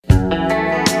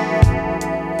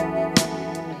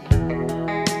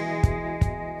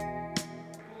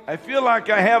I feel like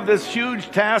I have this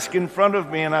huge task in front of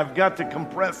me and I've got to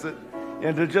compress it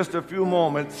into just a few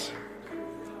moments.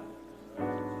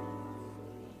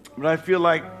 But I feel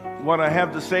like what I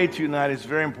have to say to you tonight is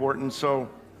very important, so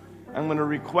I'm going to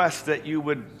request that you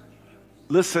would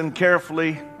listen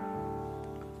carefully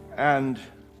and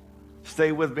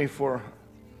stay with me for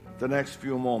the next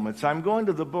few moments. I'm going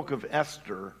to the book of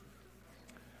Esther,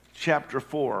 chapter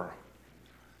 4.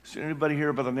 Is there anybody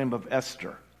here by the name of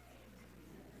Esther?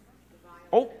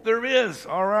 Oh, there is.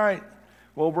 All right.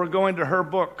 Well, we're going to her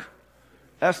book,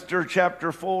 Esther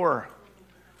chapter 4,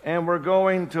 and we're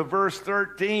going to verse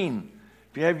 13.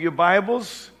 If you have your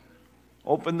Bibles,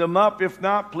 open them up. If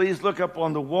not, please look up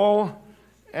on the wall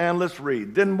and let's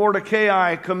read. Then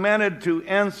Mordecai commanded to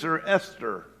answer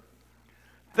Esther,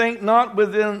 "Think not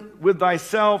with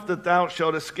thyself that thou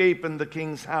shalt escape in the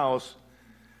king's house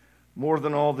more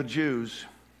than all the Jews.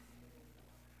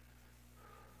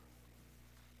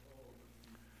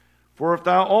 For if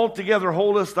thou altogether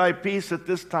holdest thy peace at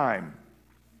this time,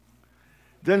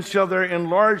 then shall their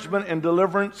enlargement and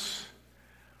deliverance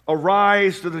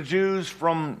arise to the Jews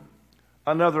from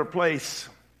another place.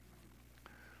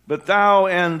 But thou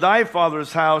and thy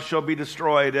father's house shall be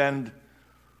destroyed, and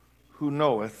who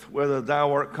knoweth whether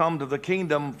thou art come to the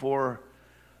kingdom for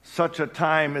such a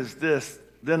time as this?"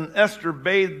 Then Esther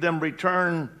bade them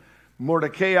return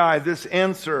Mordecai this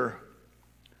answer,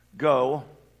 "Go,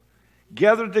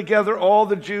 gather together all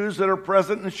the Jews that are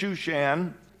present in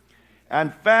Shushan,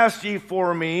 and fast ye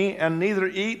for me, and neither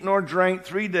eat nor drink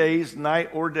 3 days, night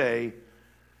or day.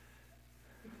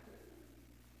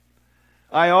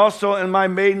 I also and my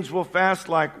maidens will fast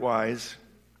likewise,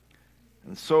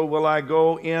 and so will I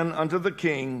go in unto the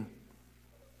king,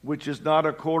 which is not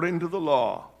according to the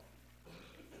law.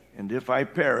 And if I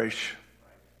perish,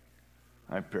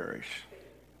 I perish."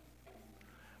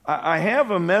 I have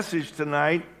a message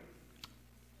tonight.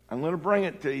 I'm going to bring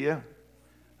it to you,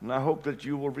 and I hope that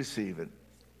you will receive it.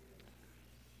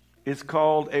 It's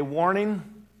called A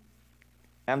Warning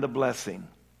and a Blessing.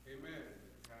 Amen.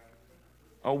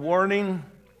 A warning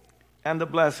and a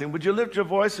blessing. Would you lift your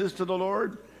voices to the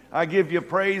Lord? I give you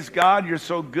praise, God. You're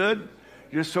so good.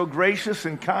 You're so gracious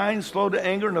and kind, slow to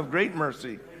anger, and of great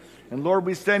mercy. And Lord,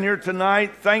 we stand here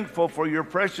tonight thankful for your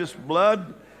precious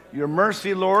blood, your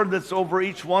mercy, Lord, that's over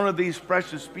each one of these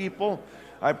precious people.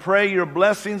 I pray your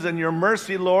blessings and your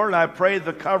mercy, Lord. I pray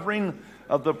the covering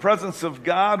of the presence of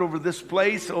God over this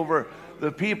place, over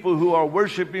the people who are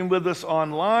worshiping with us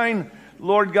online,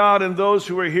 Lord God, and those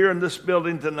who are here in this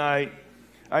building tonight.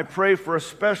 I pray for a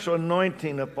special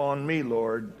anointing upon me,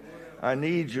 Lord. I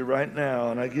need you right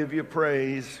now, and I give you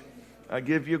praise. I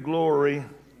give you glory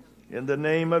in the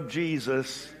name of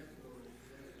Jesus.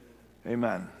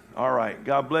 Amen. All right.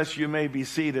 God bless you. You may be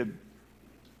seated.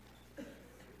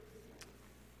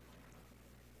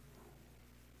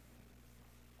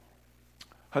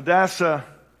 Hadassah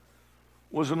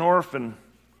was an orphan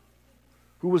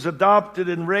who was adopted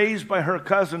and raised by her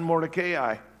cousin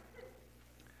Mordecai.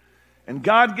 And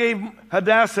God gave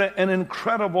Hadassah an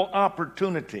incredible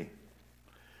opportunity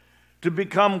to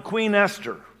become Queen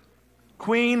Esther,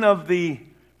 queen of the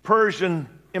Persian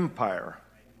Empire.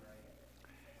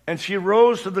 And she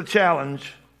rose to the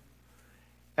challenge,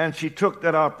 and she took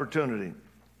that opportunity.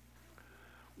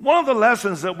 One of the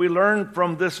lessons that we learned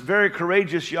from this very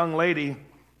courageous young lady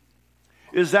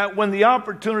is that when the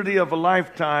opportunity of a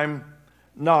lifetime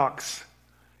knocks,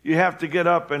 you have to get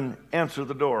up and answer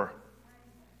the door.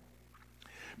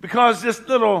 Because this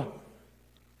little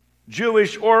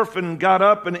Jewish orphan got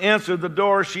up and answered the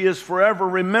door, she is forever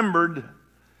remembered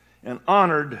and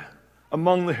honored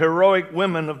among the heroic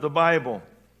women of the Bible.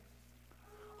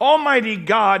 Almighty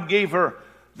God gave her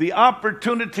the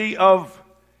opportunity of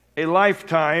a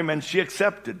lifetime, and she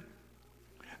accepted.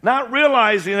 Not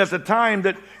realizing at the time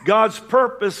that God's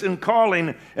purpose in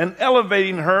calling and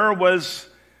elevating her was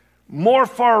more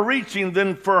far-reaching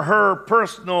than for her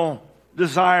personal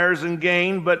desires and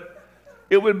gain, but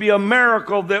it would be a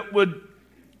miracle that would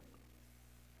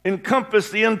encompass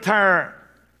the entire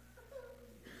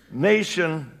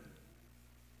nation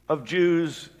of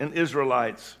Jews and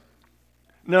Israelites.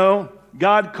 No,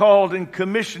 God called and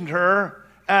commissioned her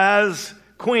as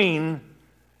queen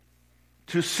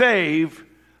to save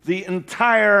the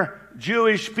entire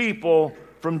Jewish people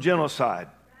from genocide.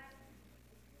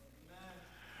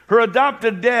 Her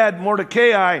adopted dad,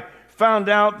 Mordecai, found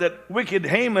out that wicked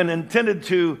Haman intended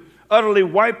to utterly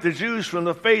wipe the Jews from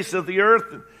the face of the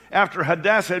earth after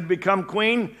Hadassah had become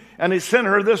queen, and he sent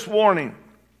her this warning.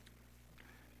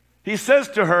 He says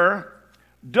to her,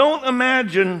 "Don't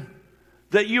imagine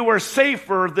that you are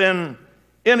safer than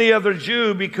any other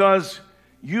Jew because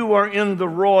you are in the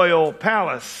royal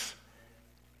palace.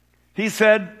 He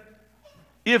said,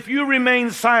 if you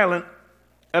remain silent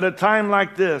at a time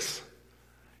like this,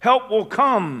 help will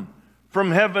come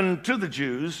from heaven to the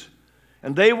Jews,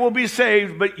 and they will be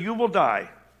saved, but you will die,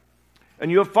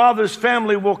 and your father's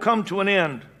family will come to an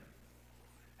end.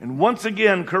 And once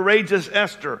again, courageous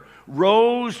Esther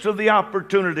rose to the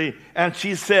opportunity, and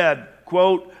she said,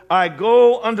 quote, I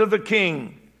go unto the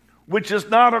king, which is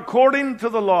not according to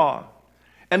the law,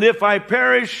 and if I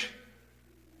perish,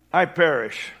 I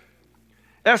perish.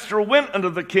 Esther went unto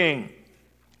the king.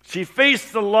 She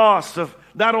faced the loss of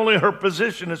not only her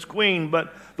position as queen,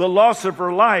 but the loss of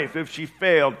her life if she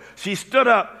failed. She stood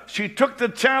up. She took the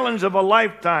challenge of a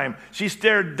lifetime. She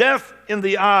stared death in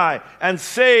the eye and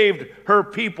saved her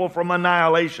people from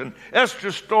annihilation.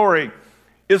 Esther's story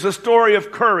is a story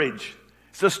of courage.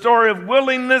 It's a story of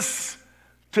willingness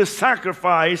to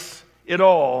sacrifice it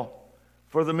all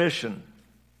for the mission.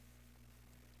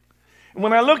 And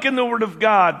when I look in the Word of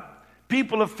God,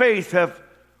 people of faith have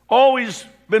always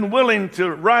been willing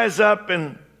to rise up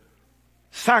and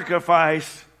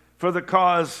sacrifice for the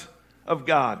cause of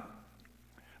God.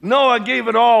 Noah gave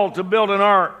it all to build an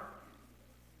ark.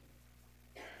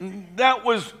 That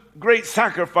was great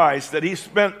sacrifice, that he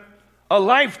spent a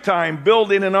lifetime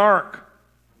building an ark.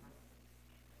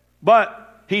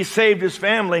 But he saved his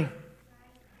family,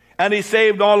 and he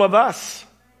saved all of us.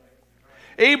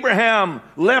 Abraham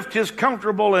left his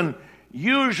comfortable and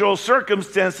usual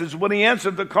circumstances when he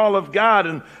answered the call of God,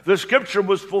 and the scripture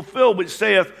was fulfilled, which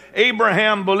saith,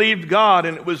 Abraham believed God,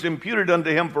 and it was imputed unto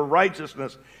him for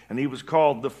righteousness, and he was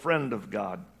called the friend of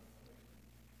God.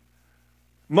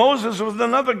 Moses was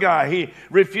another guy. He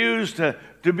refused to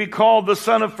be called the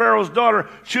son of Pharaoh's daughter,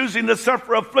 choosing to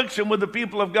suffer affliction with the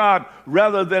people of God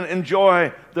rather than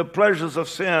enjoy the pleasures of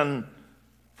sin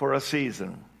for a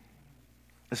season,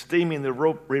 esteeming the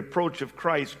reproach of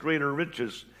Christ greater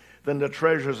riches than the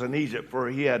treasures in Egypt, for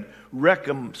he had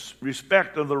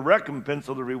respect of the recompense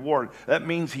of the reward. That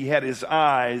means he had his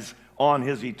eyes on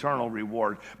his eternal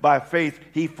reward. By faith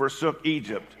he forsook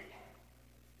Egypt,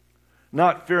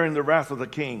 not fearing the wrath of the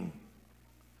king,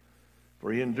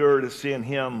 for he endured to see in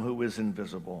him who is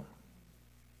invisible.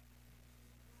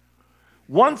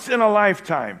 Once in a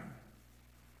lifetime,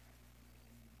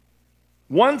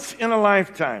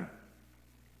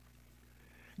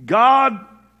 God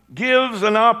gives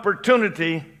an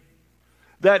opportunity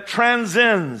that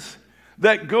transcends,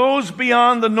 that goes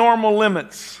beyond the normal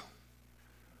limits.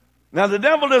 Now, the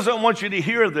devil doesn't want you to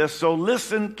hear this, so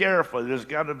listen carefully. There's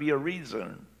got to be a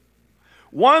reason.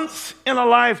 Once in a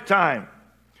lifetime,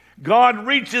 God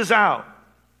reaches out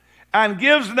and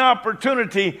gives an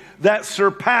opportunity that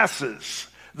surpasses,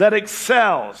 that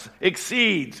excels,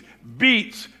 exceeds,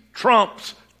 beats,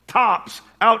 trumps, tops,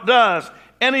 outdoes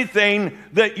anything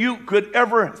that you could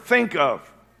ever think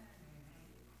of.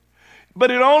 But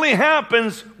it only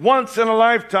happens once in a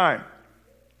lifetime.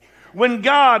 When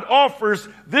God offers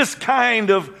this kind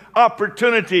of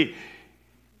opportunity,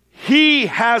 he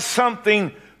has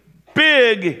something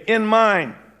big in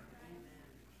mind.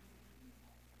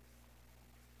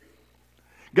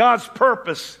 God's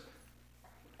purpose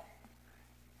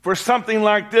for something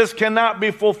like this cannot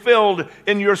be fulfilled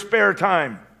in your spare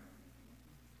time.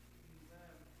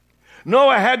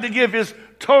 Noah had to give his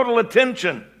total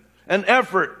attention and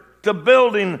effort to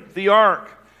building the ark.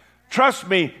 Trust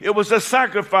me, it was a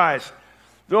sacrifice.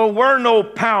 There were no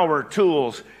power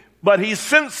tools, but he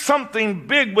sensed something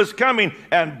big was coming,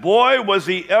 and boy, was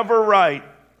he ever right.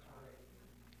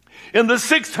 In the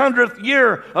 600th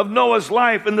year of Noah's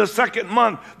life, in the second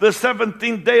month, the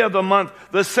 17th day of the month,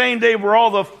 the same day were all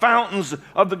the fountains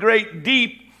of the great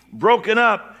deep broken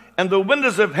up, and the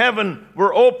windows of heaven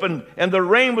were opened, and the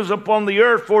rain was upon the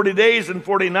earth 40 days and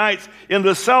 40 nights. In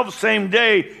the selfsame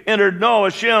day entered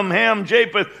Noah, Shem, Ham,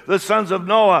 Japheth, the sons of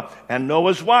Noah, and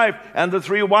Noah's wife, and the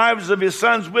 3 wives of his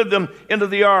sons with them into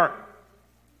the ark.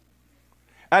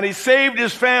 And he saved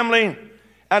his family,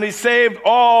 and he saved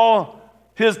all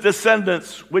his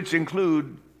descendants, which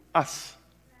include us.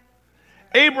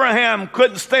 Abraham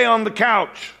couldn't stay on the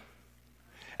couch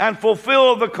and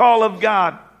fulfill the call of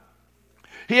God.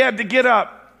 He had to get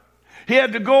up. He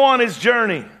had to go on his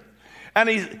journey. And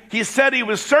he said he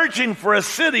was searching for a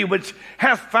city which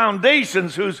hath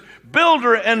foundations, whose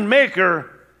builder and maker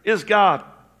is God.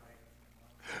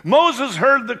 Moses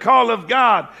heard the call of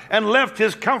God and left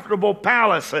his comfortable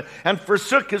palace and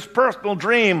forsook his personal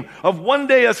dream of one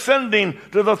day ascending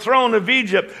to the throne of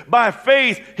Egypt. By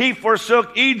faith, he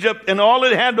forsook Egypt and all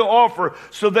it had to offer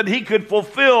so that he could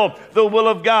fulfill the will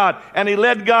of God. And he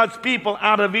led God's people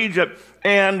out of Egypt.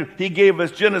 And he gave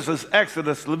us Genesis,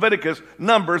 Exodus, Leviticus,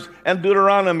 Numbers, and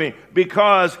Deuteronomy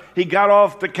because he got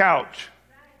off the couch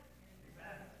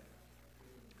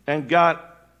and got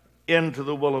into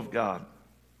the will of God.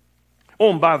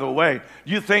 Oh, and by the way,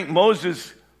 do you think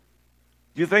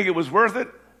it was worth it?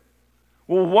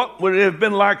 Well, what would it have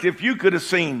been like if you could have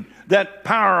seen that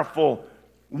powerful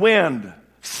wind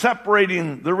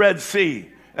separating the Red Sea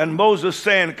and Moses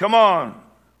saying, come on,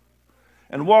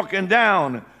 and walking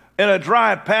down in a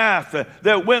dry path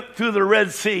that went through the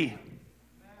Red Sea.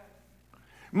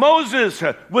 Moses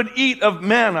would eat of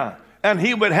manna, and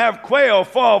he would have quail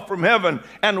fall from heaven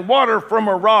and water from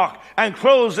a rock and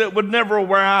clothes that would never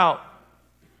wear out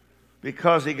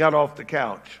because he got off the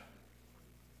couch.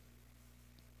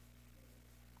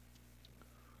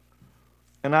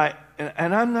 And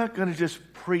I'm not going to just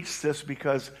preach this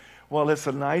because, well, it's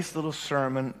a nice little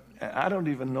sermon. I don't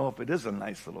even know if it is a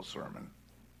nice little sermon.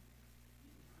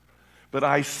 But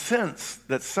I sense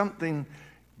that something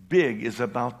big is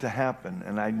about to happen,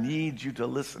 and I need you to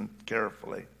listen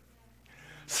carefully.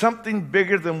 Something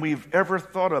bigger than we've ever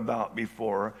thought about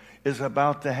before is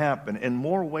about to happen in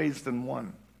more ways than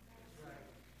one.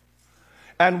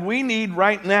 And we need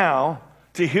right now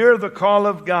to hear the call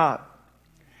of God.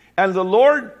 And the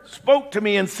Lord spoke to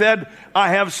me and said,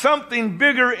 I have something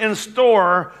bigger in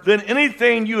store than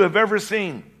anything you have ever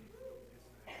seen.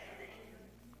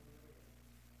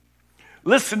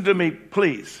 Listen to me,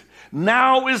 please.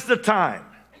 Now is the time.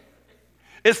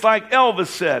 It's like Elvis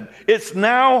said, it's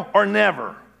now or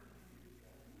never.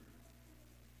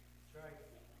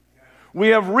 We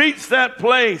have reached that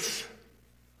place.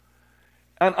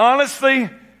 And honestly,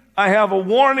 I have a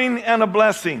warning and a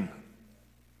blessing.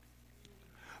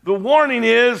 The warning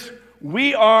is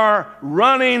we are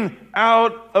running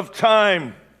out of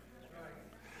time.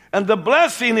 And the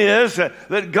blessing is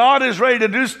that God is ready to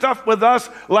do stuff with us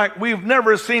like we've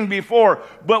never seen before,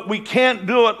 but we can't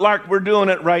do it like we're doing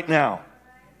it right now.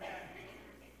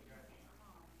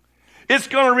 It's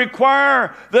going to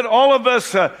require that all of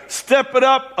us step it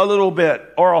up a little bit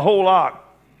or a whole lot.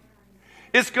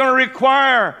 It's going to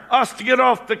require us to get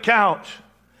off the couch.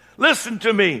 Listen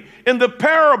to me. In the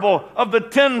parable of the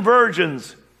 10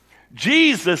 virgins,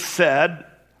 Jesus said,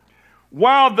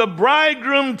 while the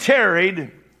bridegroom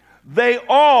tarried, they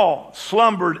all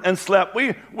slumbered and slept.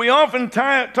 We often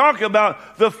talk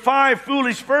about the 5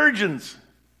 foolish virgins.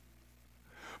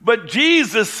 But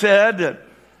Jesus said,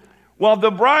 while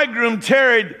the bridegroom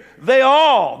tarried, they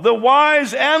all, the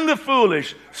wise and the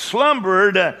foolish,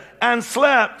 slumbered and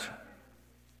slept.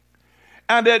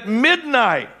 And at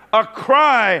midnight, a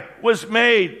cry was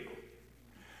made.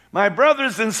 My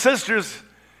brothers and sisters,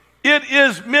 it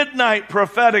is midnight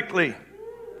prophetically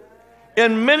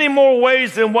in many more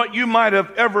ways than what you might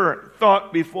have ever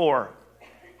thought before.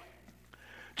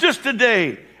 Just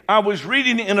today, I was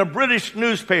reading in a British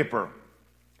newspaper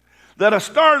that a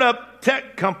startup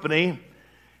tech company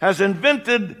has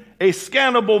invented a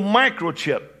scannable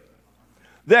microchip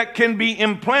that can be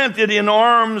implanted in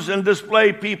arms and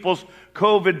display people's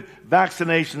COVID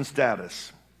vaccination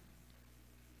status.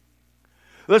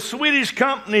 The Swedish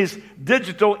company's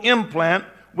digital implant,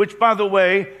 which, by the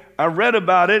way, I read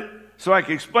about it so I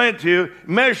can explain it to you,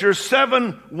 measures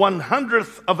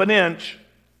 7/100th of an inch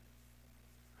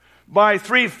by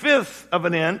 3/5 of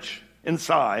an inch in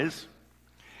size,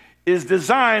 is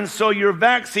designed so your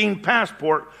vaccine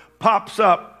passport pops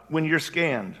up when you're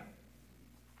scanned.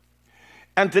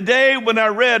 And today, when I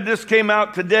read, this came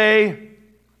out today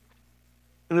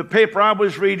in the paper I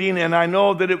was reading, and I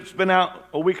know that it's been out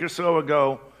a week or so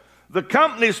ago, the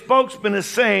company spokesman is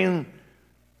saying,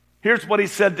 here's what he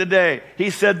said today. He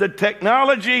said the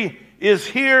technology is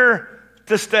here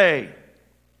to stay.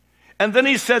 And then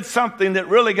he said something that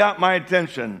really got my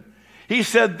attention. He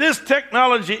said this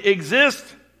technology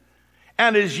exists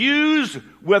and is used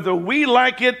whether we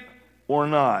like it or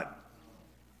not.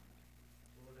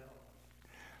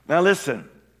 Now listen,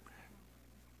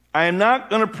 I am not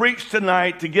going to preach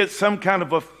tonight to get some kind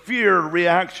of a fear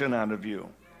reaction out of you.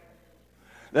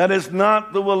 That is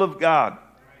not the will of God.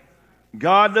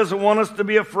 God doesn't want us to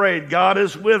be afraid. God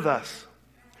is with us.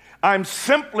 I'm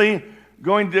simply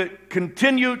going to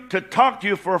continue to talk to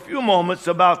you for a few moments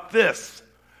about this.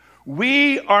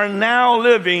 We are now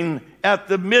living at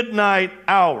the midnight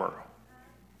hour.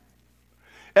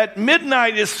 At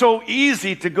midnight, it's so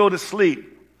easy to go to sleep.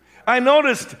 I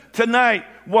noticed tonight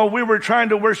while we were trying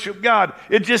to worship God,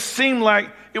 it just seemed like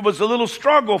it was a little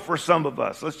struggle for some of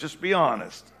us. Let's just be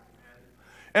honest.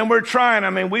 And we're trying.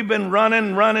 I mean, we've been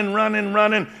running,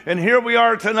 and here we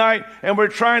are tonight, and we're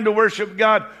trying to worship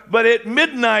God. But at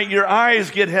midnight, your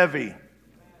eyes get heavy.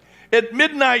 At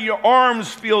midnight, your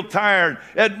arms feel tired.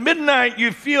 At midnight,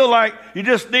 you feel like you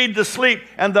just need to sleep.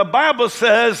 And the Bible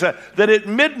says that at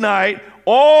midnight,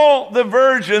 all the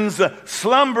virgins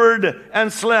slumbered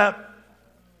and slept.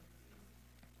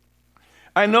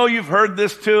 I know you've heard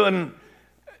this too,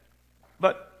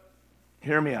 but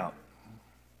hear me out.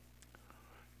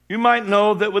 You might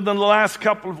know that within the last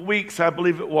couple of weeks, I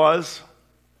believe it was,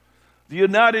 the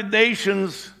United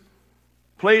Nations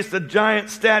placed a giant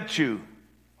statue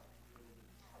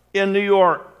in New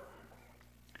York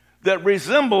that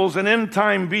resembles an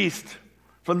end-time beast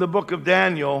from the book of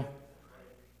Daniel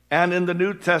and in the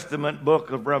New Testament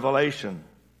book of Revelation.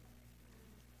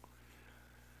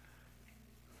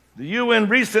 The UN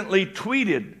recently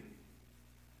tweeted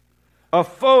a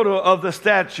photo of the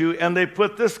statue, and they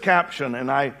put this caption, and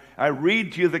I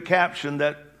read to you the caption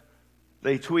that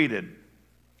they tweeted.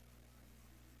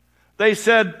 They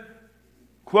said,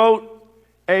 quote,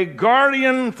 "A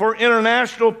guardian for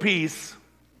international peace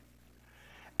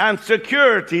and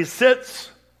security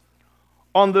sits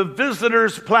on the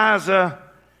visitors' plaza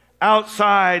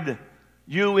outside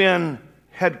UN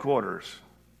headquarters."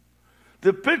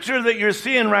 The picture that you're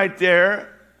seeing right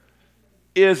there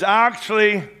is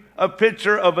actually a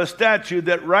picture of a statue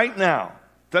that right now,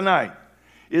 tonight,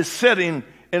 is sitting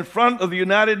in front of the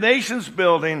United Nations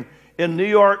building in New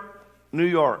York, New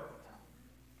York.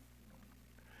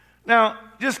 Now,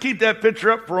 just keep that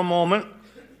picture up for a moment,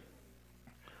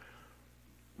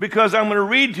 because I'm going to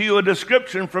read to you a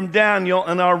description from Daniel,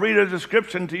 and I'll read a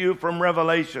description to you from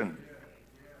Revelation.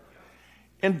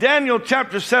 In Daniel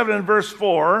chapter 7 and verse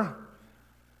 4,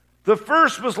 the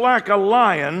first was like a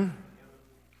lion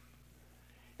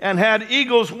and had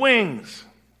eagle's wings.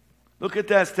 Look at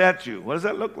that statue. What does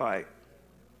that look like?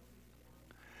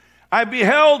 I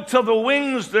beheld till the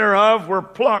wings thereof were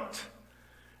plucked,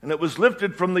 and it was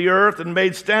lifted from the earth and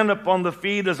made stand upon the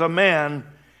feet as a man,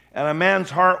 and a man's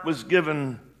heart was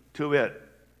given to it.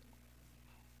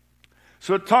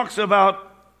 So it talks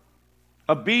about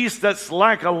a beast that's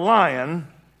like a lion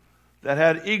that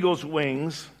had eagle's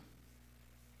wings.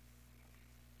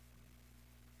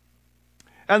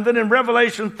 And then in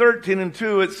Revelation 13 and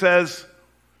 2 it says,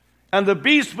 "And the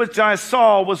beast which I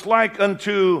saw was like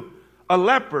unto a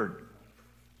leopard.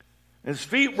 His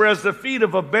feet were as the feet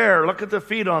of a bear." Look at the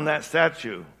feet on that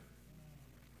statue.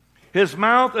 "His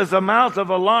mouth is the mouth of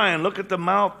a lion." Look at the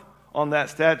mouth on that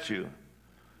statue.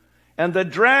 "And the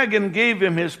dragon gave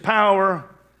him his power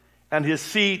and his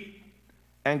seat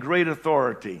and great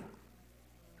authority."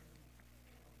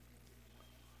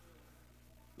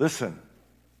 Listen.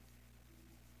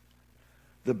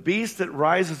 The beast that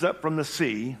rises up from the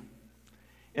sea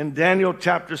in Daniel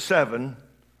chapter 7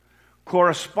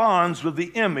 corresponds with the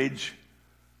image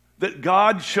that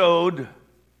God showed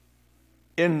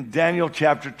in Daniel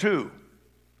chapter 2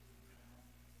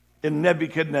 in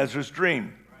Nebuchadnezzar's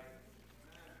dream.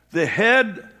 The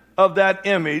head of that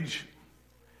image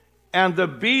and the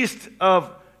beast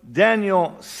of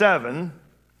Daniel 7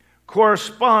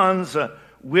 corresponds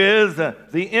with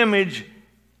the image.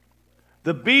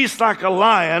 The beast like a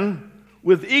lion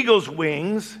with eagle's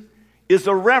wings is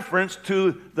a reference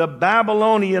to the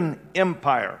Babylonian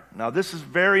Empire. Now, this is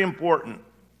very important.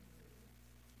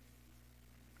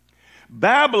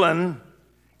 Babylon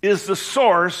is the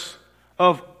source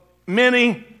of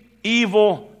many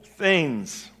evil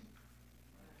things.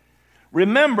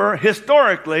 Remember,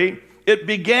 historically, it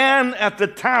began at the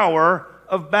Tower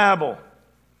of Babel.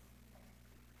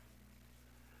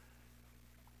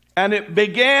 And it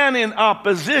began in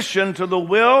opposition to the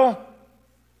will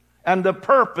and the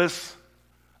purpose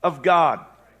of God.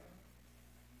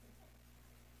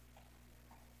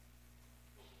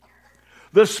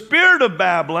 The spirit of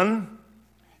Babylon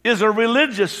is a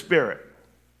religious spirit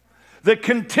that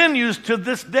continues to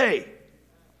this day.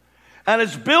 And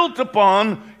it's built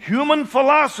upon human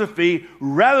philosophy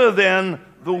rather than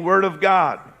the Word of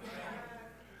God.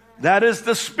 That is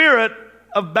the spirit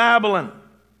of Babylon.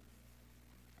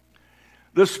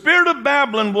 The spirit of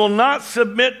Babylon will not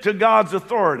submit to God's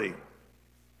authority.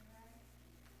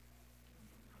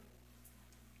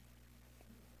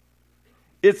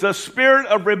 It's a spirit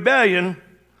of rebellion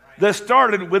that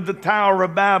started with the Tower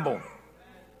of Babel.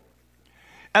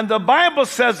 And the Bible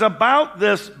says about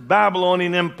this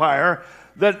Babylonian Empire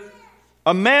that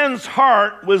a man's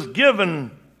heart was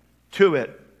given to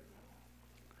it.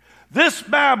 This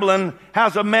Babylon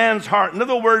has a man's heart. In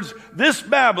other words, this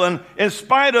Babylon, in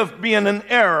spite of being an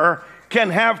error, can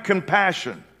have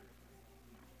compassion.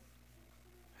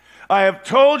 I have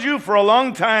told you for a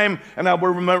long time, and I will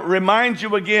remind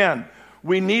you again,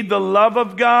 we need the love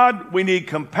of God, we need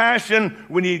compassion,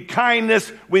 we need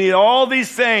kindness, we need all these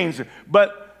things,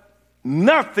 but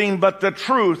nothing but the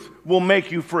truth will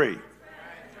make you free.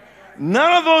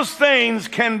 None of those things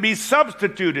can be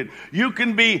substituted. You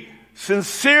can be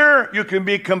sincere, you can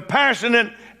be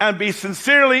compassionate, and be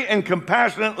sincerely and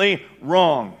compassionately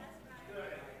wrong.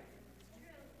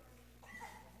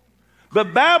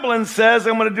 But Babylon says,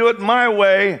 I'm going to do it my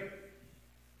way.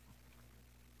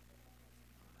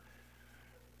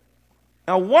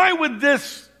 Now, why would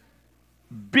this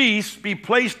beast be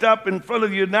placed up in front of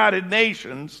the United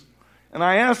Nations? And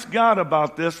I asked God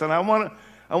about this, and I want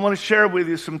to share with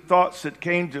you some thoughts that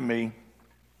came to me.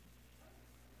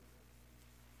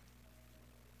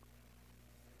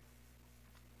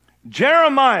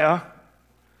 Jeremiah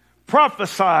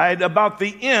prophesied about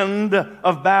the end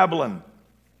of Babylon.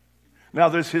 Now,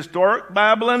 there's historic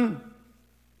Babylon,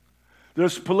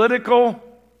 there's political,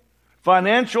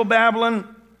 financial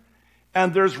Babylon,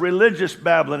 and there's religious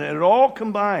Babylon, and it all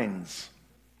combines.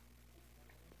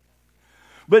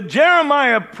 But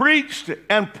Jeremiah preached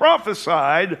and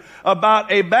prophesied about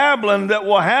a Babylon that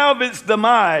will have its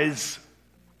demise.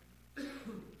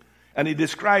 And he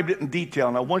described it in detail,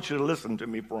 and I want you to listen to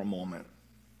me for a moment.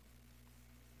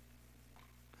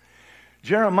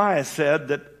 Jeremiah said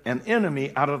that an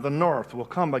enemy out of the north will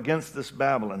come against this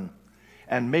Babylon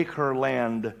and make her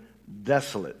land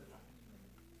desolate.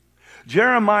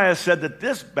 Jeremiah said that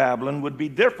this Babylon would be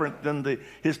different than the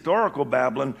historical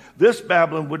Babylon. This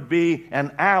Babylon would be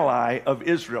an ally of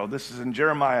Israel. This is in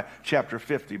Jeremiah chapter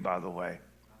 50, by the way.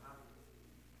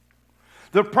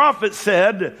 The prophet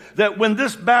said that when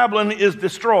this Babylon is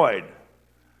destroyed,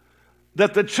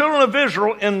 that the children of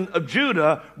Israel and of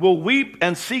Judah will weep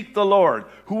and seek the Lord.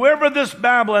 Whoever this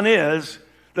Babylon is,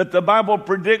 that the Bible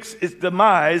predicts its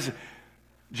demise,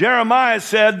 Jeremiah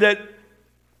said that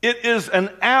it is an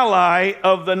ally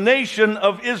of the nation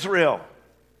of Israel.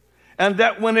 And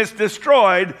that when it's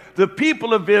destroyed, the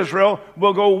people of Israel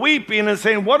will go weeping and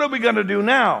saying, what are we going to do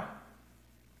now?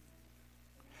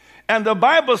 And the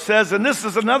Bible says, and this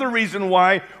is another reason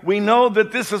why we know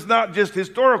that this is not just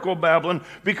historical Babylon,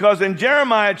 because in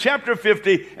Jeremiah chapter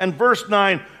 50 and verse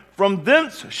 9, from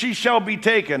thence she shall be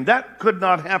taken. That could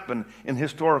not happen in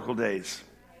historical days.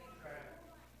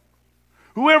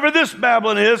 Whoever this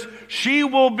Babylon is, she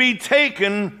will be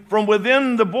taken from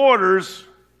within the borders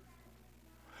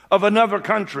of another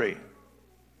country.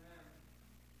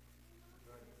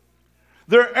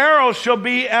 Their arrows shall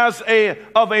be as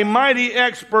of a mighty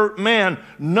expert man.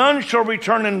 None shall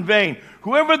return in vain.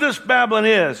 Whoever this Babylon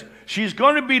is, she's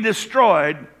going to be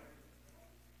destroyed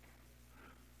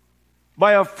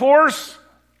by a force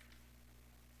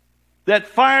that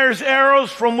fires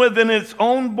arrows from within its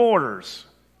own borders.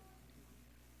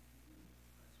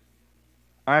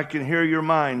 I can hear your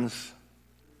minds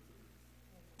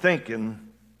thinking,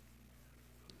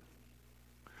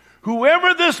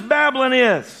 whoever this Babylon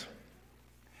is,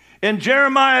 in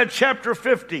Jeremiah chapter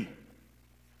 50,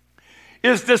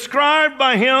 is described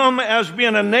by him as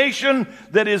being a nation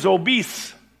that is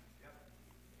obese.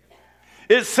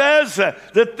 It says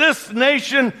that this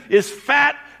nation is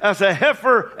fat as a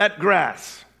heifer at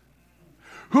grass.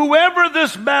 Whoever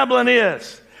this Babylon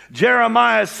is,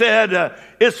 Jeremiah said,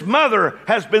 its mother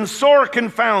has been sore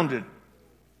confounded.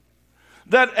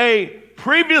 That a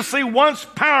previously once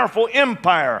powerful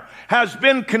empire has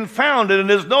been confounded and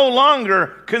is no longer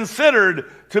considered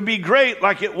to be great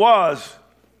like it was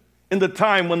in the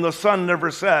time when the sun never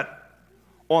set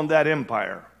on that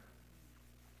empire.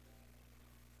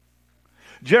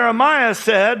 Jeremiah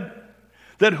said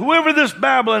that whoever this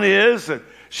Babylon is,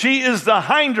 she is the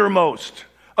hindermost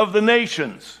of the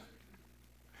nations,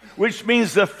 which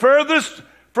means the furthest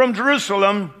from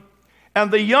Jerusalem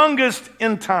and the youngest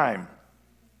in time.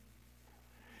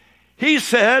 He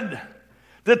said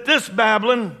that this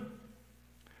Babylon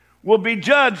will be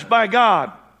judged by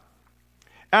God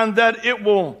and that it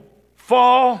will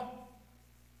fall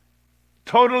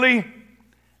totally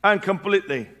and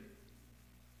completely.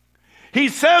 He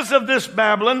says of this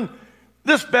Babylon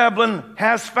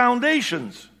has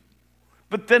foundations.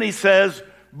 But then he says,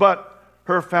 but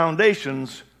her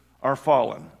foundations are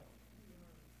fallen.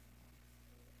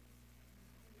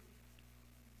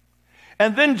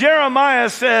 And then Jeremiah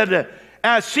said,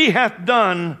 as she hath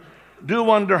done, do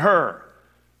unto her.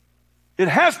 It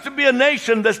has to be a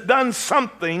nation that's done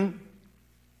something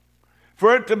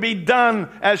for it to be done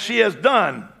as she has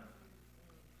done.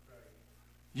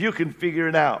 You can figure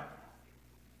it out.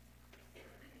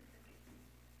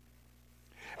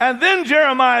 And then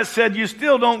Jeremiah said, you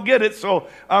still don't get it, so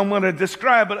I'm going to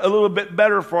describe it a little bit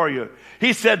better for you.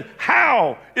 He said,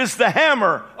 how is the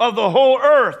hammer of the whole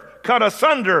earth cut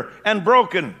asunder and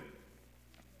broken?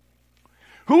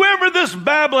 Whoever this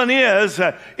Babylon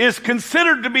is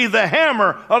considered to be the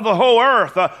hammer of the whole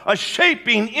earth, a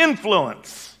shaping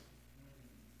influence.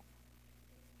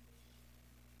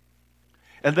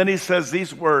 And then he says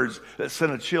these words that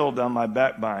sent a chill down my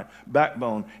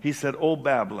backbone. He said, O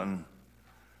Babylon,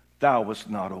 thou wast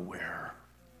not aware.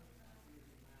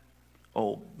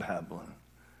 O Babylon,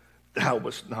 thou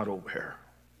wast not aware.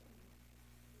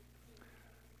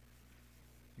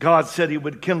 God said he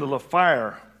would kindle a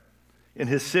fire in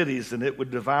his cities and it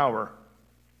would devour.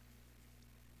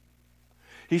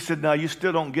 He said, now you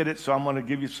still don't get it, so I'm going to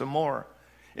give you some more.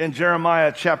 In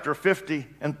Jeremiah chapter 50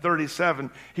 and 37,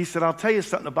 he said, I'll tell you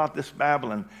something about this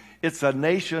Babylon. It's a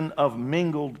nation of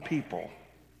mingled people.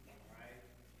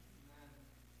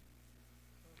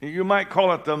 You might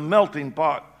call it the melting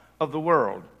pot of the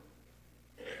world.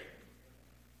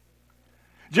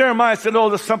 Jeremiah said, oh,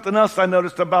 there's something else I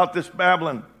noticed about this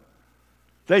Babylon.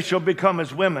 They shall become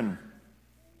as women.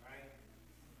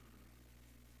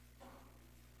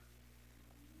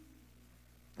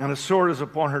 And a sword is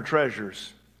upon her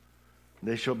treasures.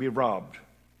 They shall be robbed.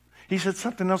 He said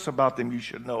something else about them you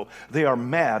should know. They are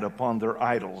mad upon their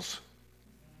idols.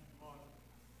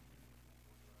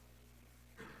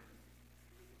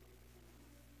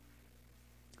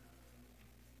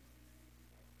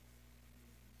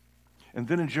 And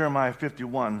then in Jeremiah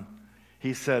 51,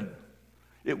 he said,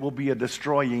 it will be a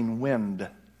destroying wind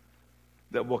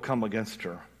that will come against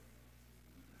her.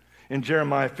 In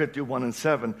Jeremiah 51 and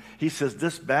 7, he says,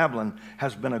 this Babylon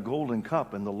has been a golden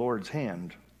cup in the Lord's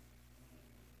hand.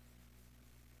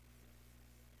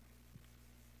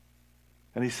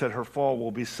 And he said, her fall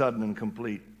will be sudden and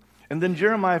complete. And then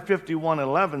Jeremiah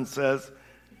 51:11 says,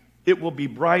 it will be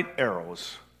bright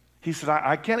arrows. He said,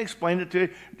 I can't explain it to you.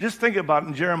 Just think about it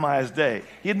in Jeremiah's day.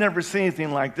 He had never seen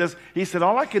anything like this. He said,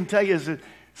 all I can tell you is that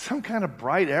some kind of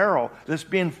bright arrow that's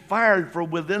being fired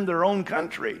from within their own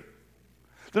country.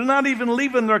 They're not even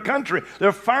leaving their country.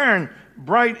 They're firing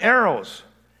bright arrows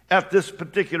at this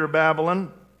particular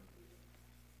Babylon.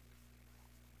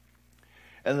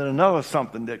 And then another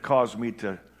something that caused me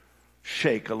to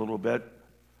shake a little bit.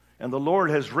 And the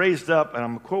Lord has raised up, and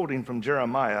I'm quoting from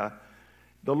Jeremiah,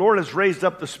 the Lord has raised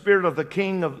up the spirit of the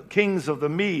kings of the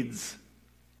Medes.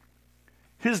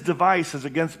 His device is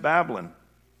against Babylon.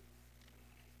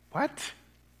 What?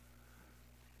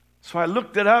 So I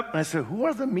looked it up and I said, who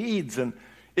are the Medes? And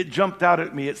it jumped out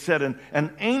at me. It said,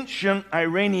 an ancient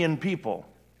Iranian people.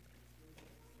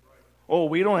 Oh,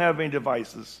 we don't have any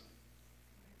devices.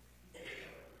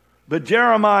 But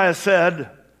Jeremiah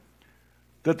said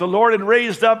that the Lord had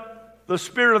raised up the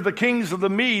spirit of the kings of the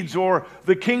Medes, or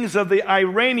the kings of the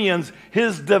Iranians.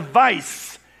 His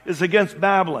device is against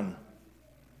Babylon.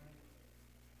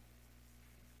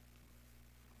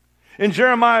 In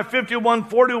Jeremiah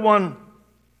 51:41,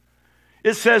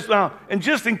 it says, now, and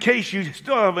just in case you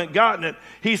still haven't gotten it,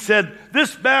 he said,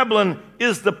 this Babylon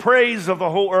is the praise of the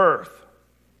whole earth.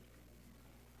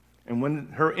 And when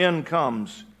her end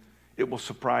comes, it will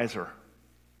surprise her.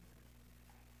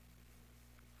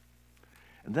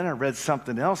 And then I read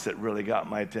something else that really got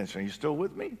my attention. Are you still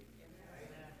with me?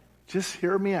 Just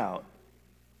hear me out.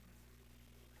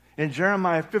 In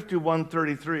Jeremiah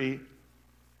 51:33,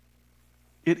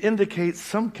 it indicates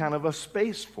some kind of a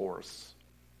space force.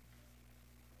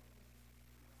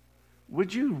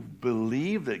 Would you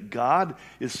believe that God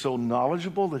is so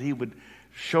knowledgeable that he would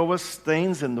show us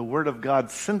things in the Word of God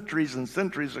centuries and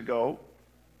centuries ago?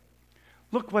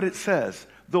 Look what it says.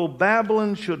 Though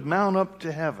Babylon should mount up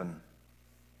to heaven,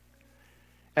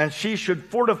 and she should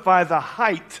fortify the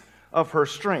height of her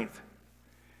strength,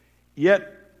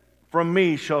 yet from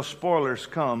me shall spoilers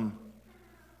come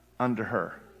unto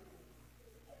her.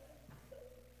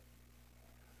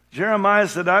 Jeremiah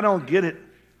said, I don't get it.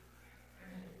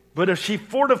 But if she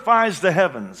fortifies the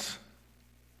heavens,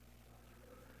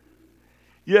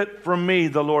 yet from me,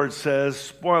 the Lord says,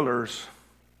 spoilers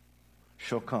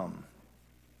shall come.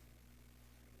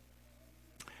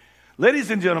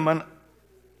 Ladies and gentlemen,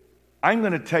 I'm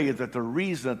going to tell you that the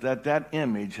reason that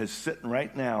image is sitting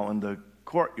right now in the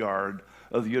courtyard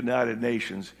of the United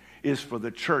Nations is for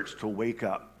the church to wake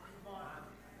up.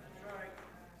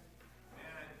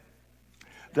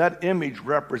 That image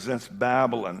represents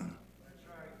Babylon.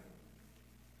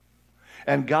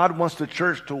 And God wants the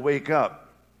church to wake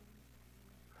up.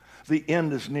 The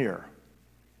end is near.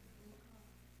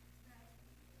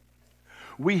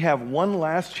 We have one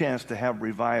last chance to have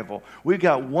revival. We've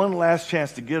got one last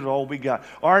chance to get all we got.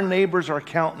 Our neighbors are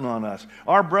counting on us.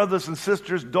 Our brothers and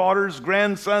sisters, daughters,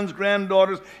 grandsons,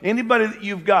 granddaughters, anybody that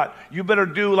you've got, you better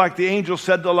do like the angel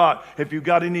said to Lot. If you've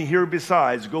got any here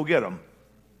besides, go get them.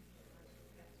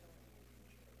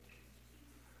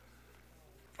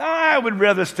 I would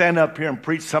rather stand up here and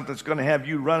preach something that's going to have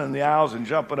you running the aisles and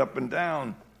jumping up and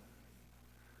down.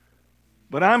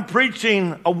 But I'm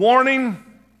preaching a warning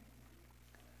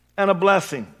and a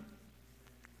blessing.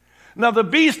 Now, the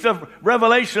beast of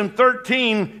Revelation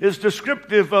 13 is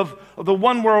descriptive of the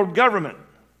one world government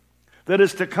that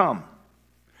is to come,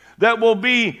 that will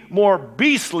be more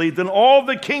beastly than all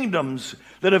the kingdoms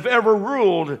that have ever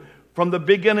ruled from the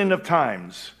beginning of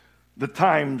times, the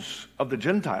times of the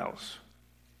Gentiles.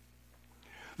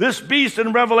 This beast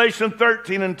in Revelation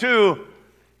 13 and 2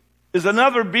 is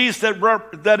another beast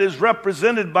that is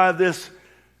represented by this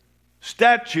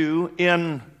statue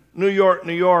in New York,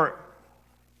 New York.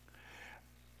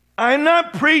 I'm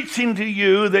not preaching to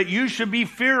you that you should be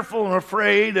fearful and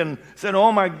afraid and said,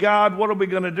 oh my God, what are we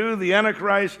going to do? The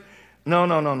Antichrist?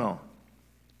 No.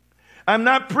 I'm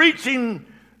not preaching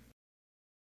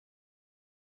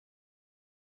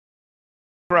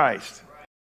Christ.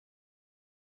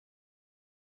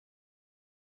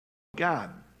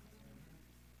 God.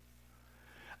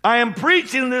 I am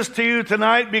preaching this to you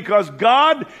tonight because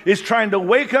God is trying to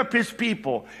wake up his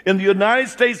people in the United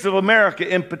States of America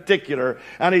in particular,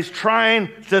 and he's trying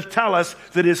to tell us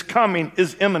that his coming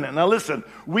is imminent. Now listen,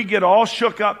 we get all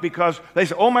shook up because they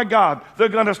say, oh my God, they're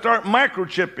going to start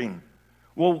microchipping.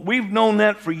 Well, we've known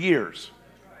that for years.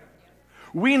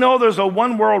 We know there's a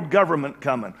one world government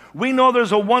coming. We know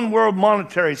there's a one world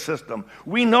monetary system.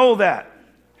 We know that.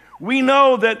 We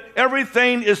know that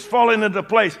everything is falling into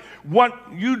place. What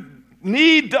you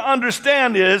need to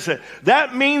understand is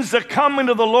that means the coming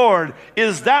of the Lord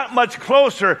is that much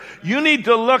closer. You need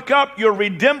to look up your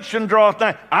redemption draweth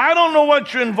nigh. I don't know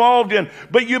what you're involved in,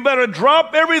 but you better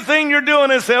drop everything you're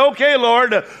doing and say, okay,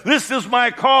 Lord, this is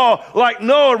my call. Like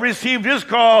Noah received his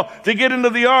call to get into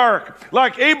the ark.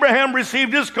 Like Abraham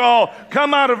received his call,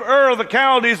 come out of Ur of the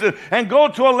Chaldees and go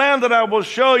to a land that I will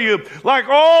show you. Like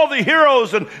all the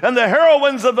heroes and the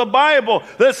heroines of the Bible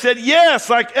that said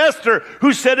yes, like Esther,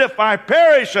 who said, if I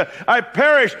perish, I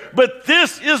perish. But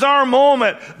this is our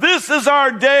moment. This is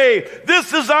our day.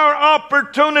 This is our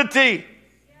opportunity.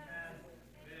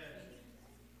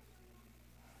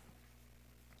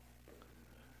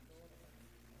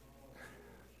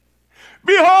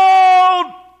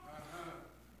 Behold,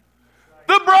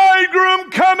 the bridegroom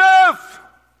cometh.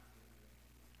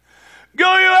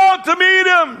 Go you out to meet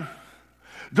him.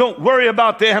 Don't worry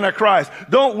about the Antichrist.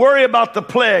 Don't worry about the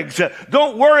plagues.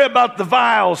 Don't worry about the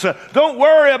vials. Don't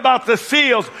worry about the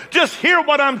seals. Just hear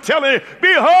what I'm telling you.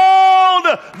 Behold,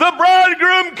 the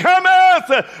bridegroom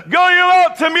cometh. Go you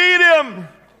out to meet him.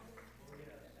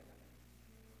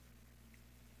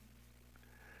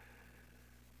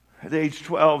 At age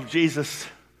 12, Jesus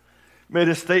made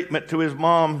a statement to his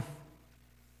mom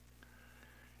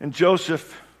and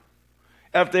Joseph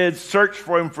after they had searched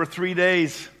for him for 3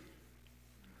 days.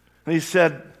 And he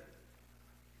said,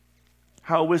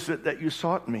 how is it that you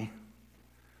sought me?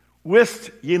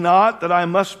 Wist ye not that I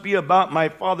must be about my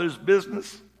Father's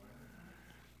business?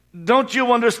 Don't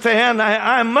you understand?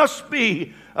 I must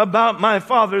be about my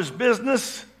Father's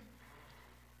business.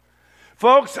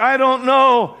 Folks, I don't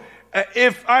know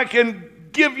if I can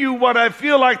give you what I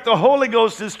feel like the Holy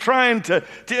Ghost is trying to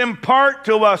impart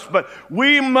to us, but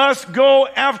we must go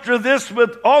after this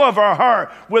with all of our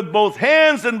heart, with both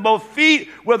hands and both feet,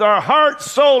 with our heart,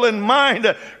 soul, and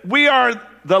mind. We are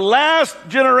the last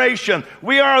generation.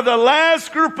 We are the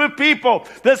last group of people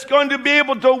that's going to be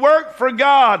able to work for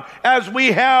God as we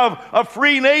have a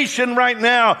free nation right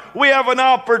now. We have an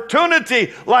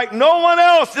opportunity like no one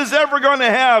else is ever going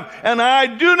to have, and I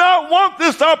do not want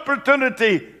this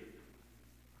opportunity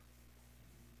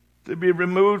to be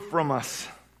removed from us.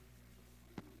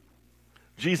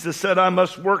 Jesus said, I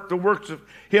must work the works of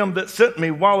him that sent me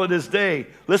while it is day.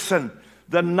 Listen,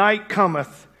 the night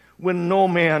cometh when no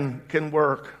man can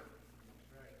work.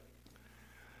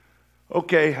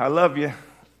 Okay, I love you.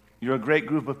 You're a great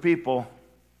group of people.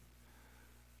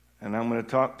 And I'm going to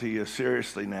talk to you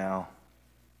seriously now.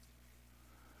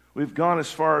 We've gone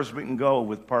as far as we can go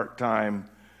with part-time,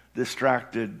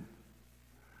 distracted,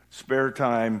 spare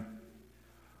time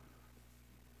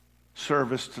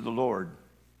service to the Lord.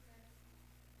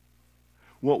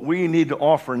 What we need to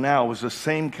offer now is the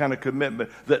same kind of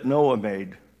commitment that Noah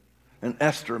made and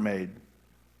Esther made,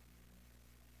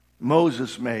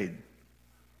 Moses made.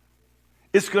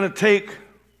 It's going to take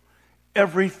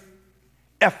every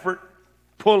effort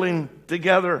pulling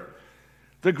together.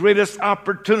 The greatest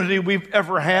opportunity we've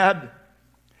ever had.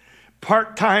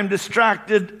 Part-time,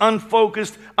 distracted,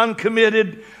 unfocused,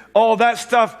 uncommitted. All that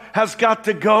stuff has got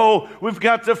to go. We've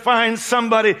got to find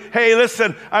somebody. Hey,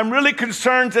 listen, I'm really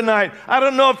concerned tonight. I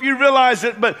don't know if you realize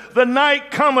it, but the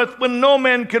night cometh when no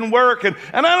man can work. And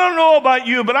I don't know about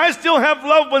you, but I still have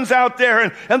loved ones out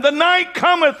there. And the night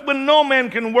cometh when no man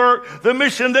can work. The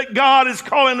mission that God is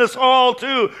calling us all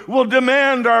to will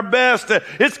demand our best.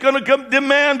 It's going to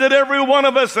demand that every one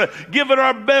of us give it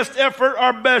our best effort,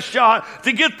 our best shot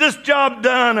to get this job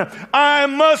done. I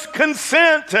must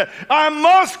consent. I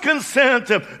must consent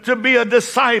to be a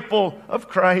disciple of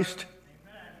Christ.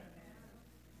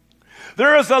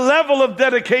 There is a level of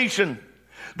dedication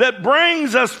that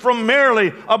brings us from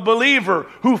merely a believer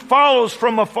who follows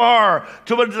from afar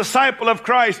to a disciple of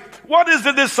Christ. What is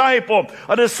a disciple?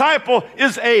 A disciple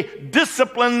is a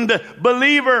disciplined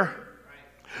believer.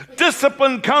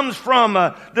 Discipline comes from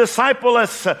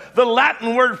discipulus, the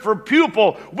Latin word for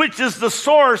pupil, which is the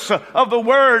source of the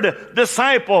word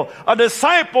disciple. A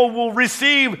disciple will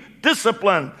receive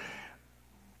discipline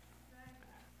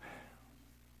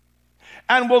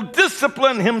and will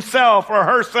discipline himself or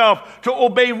herself to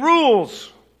obey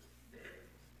rules.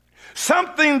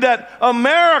 Something that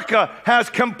America has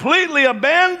completely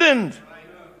abandoned.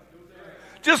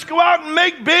 Just go out and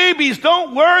make babies.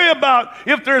 Don't worry about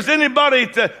if there's anybody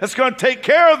that's going to take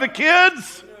care of the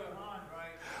kids.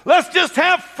 Let's just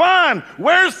have fun.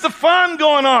 Where's the fun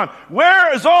going on?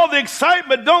 Where is all the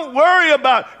excitement? Don't worry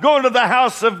about going to the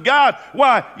house of God.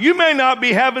 Why? You may not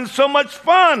be having so much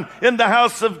fun in the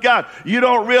house of God. You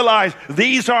don't realize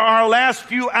these are our last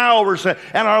few hours and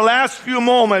our last few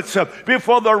moments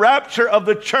before the rapture of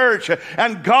the church.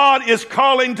 And God is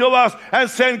calling to us and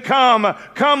saying, come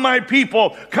my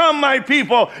people, come my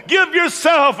people. Give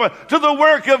yourself to the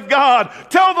work of God.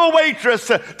 Tell the waitress,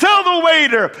 tell the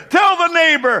waiter, tell the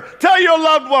neighbor, tell your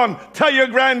loved one, tell your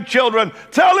grandchildren,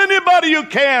 tell anybody you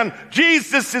can,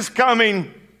 Jesus is coming.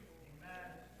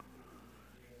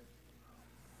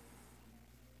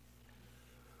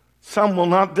 Some will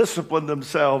not discipline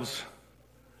themselves.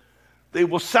 They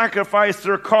will sacrifice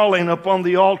their calling upon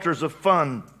the altars of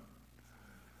fun.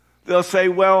 They'll say,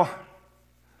 well,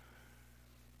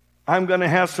 I'm going to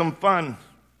have some fun.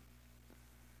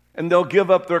 And they'll give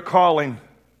up their calling.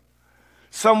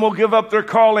 Some will give up their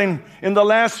calling in the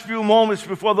last few moments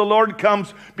before the Lord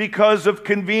comes because of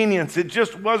convenience. It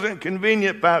just wasn't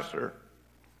convenient, Pastor.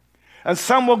 And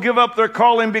some will give up their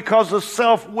calling because of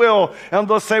self-will. And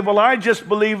they'll say, well, I just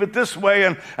believe it this way,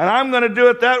 and I'm going to do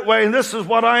it that way, and this is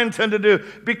what I intend to do.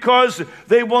 Because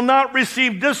they will not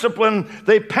receive discipline,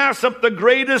 they pass up the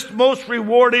greatest, most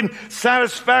rewarding,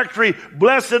 satisfactory,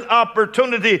 blessed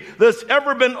opportunity that's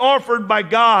ever been offered by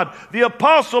God. The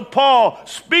Apostle Paul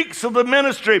speaks of the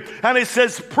ministry, and he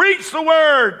says, preach the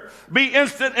word. Be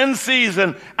instant in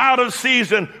season, out of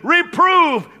season.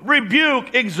 Reprove,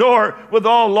 rebuke, exhort with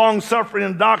all long-suffering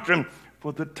and doctrine.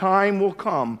 For the time will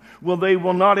come when they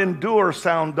will not endure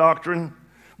sound doctrine,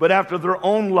 but after their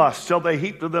own lust shall they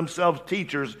heap to themselves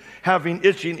teachers, having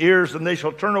itching ears, and they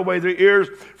shall turn away their ears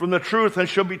from the truth and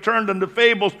shall be turned into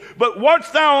fables. But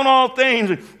watch thou in all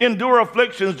things, endure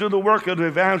afflictions, do the work of the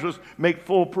evangelist, make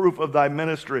full proof of thy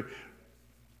ministry.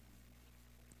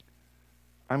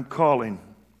 I'm calling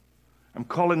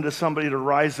to somebody to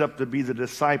rise up to be the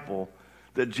disciple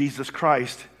that Jesus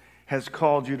Christ has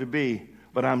called you to be.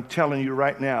 But I'm telling you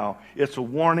right now, it's a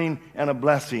warning and a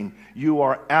blessing. You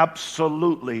are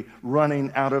absolutely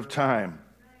running out of time.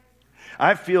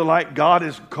 I feel like God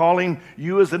is calling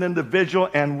you as an individual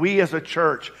and we as a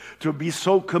church to be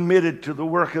so committed to the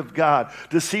work of God,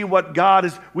 to see what God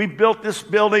is. We built this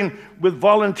building with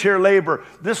volunteer labor.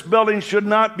 This building should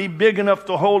not be big enough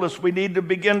to hold us. We need to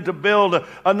begin to build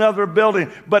another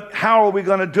building. But how are we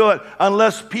going to do it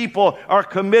unless people are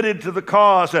committed to the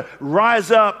cause?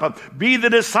 Rise up, be the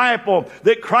disciple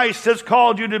that Christ has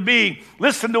called you to be.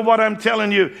 Listen to what I'm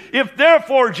telling you. If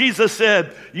therefore, Jesus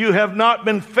said, you have not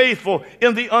been faithful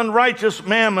in the unrighteous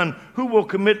mammon, who will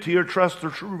commit to your trust the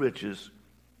true riches?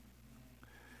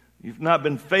 You've not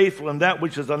been faithful in that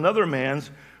which is another man's,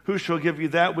 who shall give you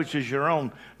that which is your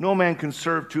own? No man can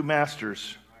serve two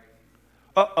masters.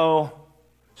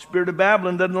 Spirit of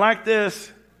Babylon doesn't like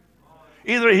this.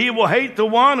 Either he will hate the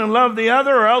one and love the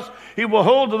other, or else he will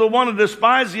hold to the one and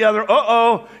despise the other.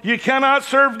 You cannot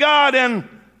serve God and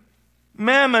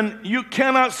mammon. You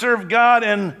cannot serve God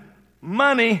and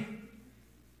money.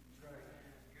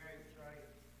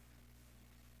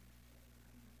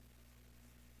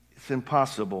 It's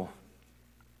impossible.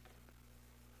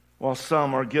 While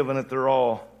some are giving it their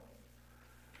all,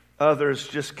 others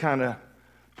just kind of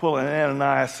pull an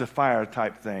Ananias Sapphira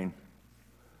type thing.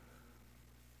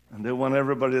 And they want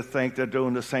everybody to think they're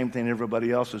doing the same thing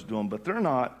everybody else is doing, but they're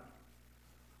not.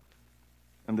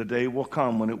 And the day will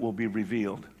come when it will be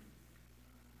revealed.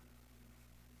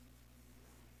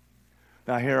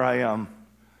 Now here I am,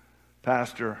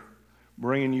 Pastor,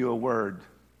 bringing you a word,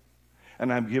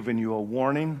 and I'm giving you a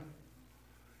warning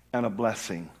and a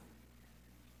blessing.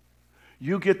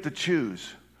 You get to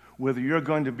choose whether you're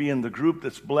going to be in the group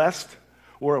that's blessed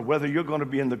or whether you're going to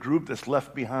be in the group that's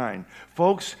left behind.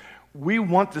 Folks, we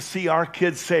want to see our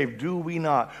kids saved, do we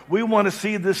not? We want to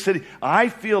see this city. I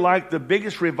feel like the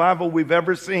biggest revival we've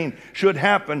ever seen should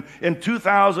happen in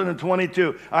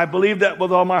 2022. I believe that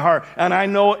with all my heart. And I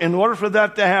know in order for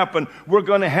that to happen, we're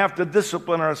going to have to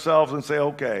discipline ourselves and say,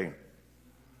 okay,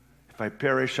 if I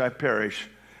perish, I perish,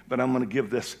 but I'm going to give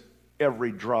this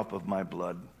every drop of my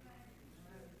blood.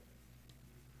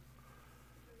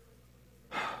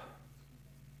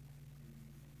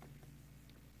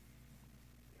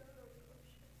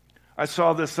 I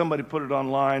saw this, somebody put it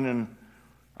online, and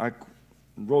I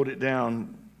wrote it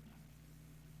down.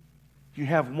 You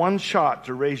have one shot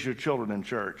to raise your children in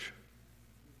church.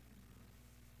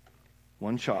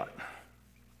 One shot.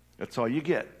 That's all you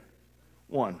get.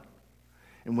 One.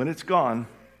 And when it's gone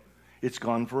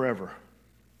forever.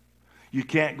 You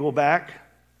can't go back.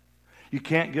 You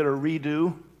can't get a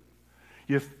redo.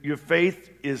 Your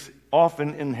faith is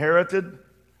often inherited,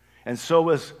 and so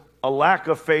is a lack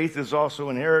of faith is also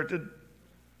inherited.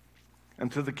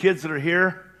 And to the kids that are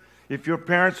here, if your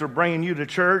parents are bringing you to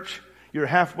church, you're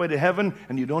halfway to heaven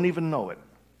and you don't even know it.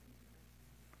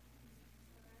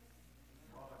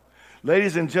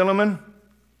 Ladies and gentlemen,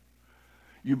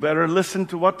 you better listen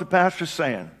to what the pastor's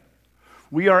saying.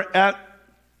 We are at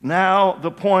now the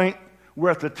point,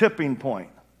 we're at the tipping point.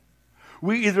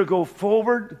 We either go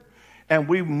forward and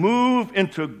we move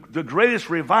into the greatest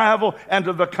revival and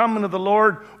to the coming of the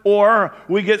Lord, or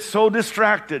we get so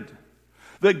distracted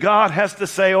that God has to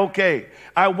say, okay,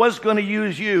 I was going to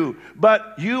use you,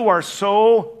 but you are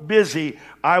so busy,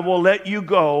 I will let you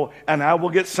go, and I will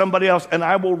get somebody else, and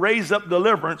I will raise up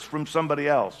deliverance from somebody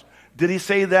else. Did he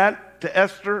say that to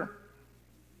Esther?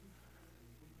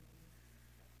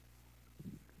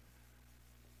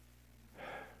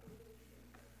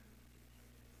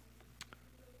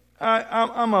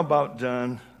 I'm about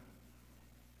done.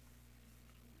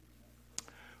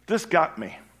 This got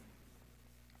me.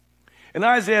 In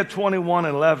Isaiah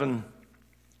 21:11,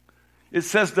 it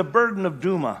says, the burden of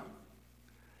Duma.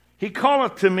 He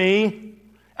calleth to me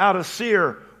out of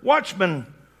Seir,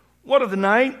 watchman, what of the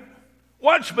night?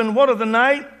 Watchman, what of the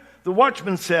night? The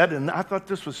watchman said, and I thought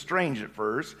this was strange at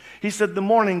first, he said, the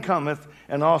morning cometh,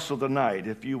 and also the night.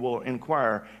 If you will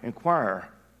inquire,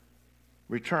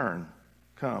 return.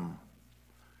 Come.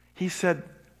 He said,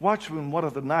 watchman, what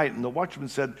of the night? And the watchman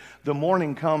said, the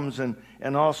morning comes and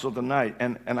also the night.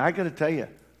 And I got to tell you,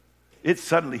 it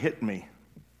suddenly hit me.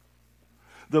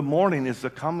 The morning is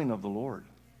the coming of the Lord.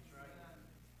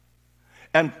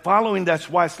 And following, that's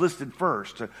why it's listed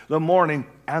first, the morning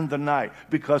and the night.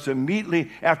 Because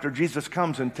immediately after Jesus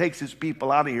comes and takes his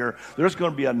people out of here, there's going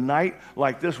to be a night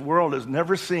like this world has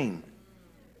never seen.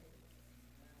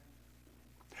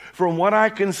 From what I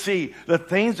can see, the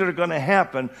things that are going to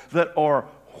happen that are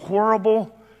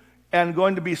horrible and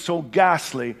going to be so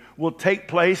ghastly will take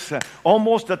place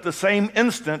almost at the same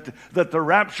instant that the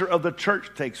rapture of the church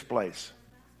takes place.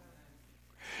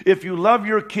 If you love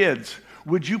your kids,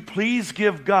 would you please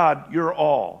give God your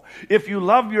all? If you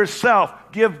love yourself,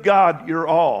 give God your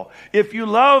all. If you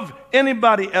love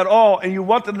anybody at all and you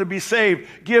want them to be saved,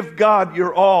 give God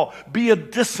your all. Be a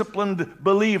disciplined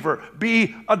believer.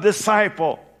 Be a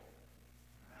disciple.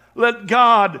 Let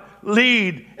God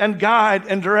lead and guide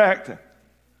and direct.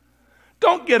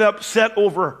 Don't get upset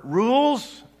over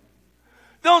rules.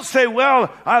 Don't say,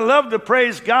 well, I love to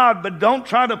praise God, but don't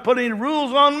try to put any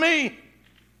rules on me.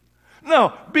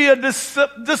 No, be a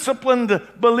disciplined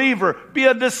believer. Be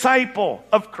a disciple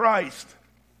of Christ.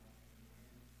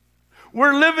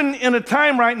 We're living in a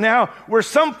time right now where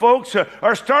some folks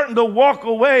are starting to walk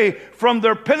away from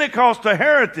their Pentecostal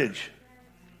heritage.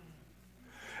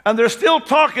 And they're still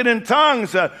talking in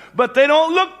tongues, but they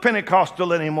don't look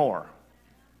Pentecostal anymore.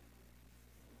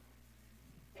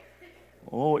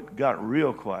 Oh, it got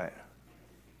real quiet.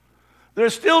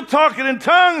 They're still talking in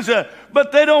tongues,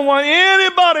 but they don't want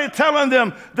anybody telling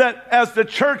them that as the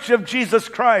church of Jesus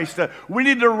Christ, we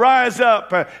need to rise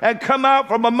up and come out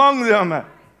from among them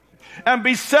and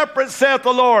be separate, saith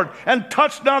the Lord, and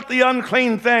touch not the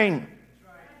unclean thing.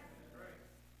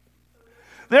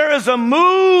 There is a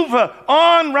move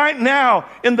on right now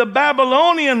in the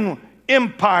Babylonian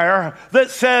empire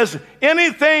that says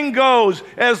anything goes.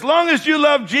 As long as you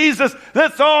love Jesus,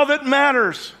 that's all that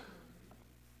matters.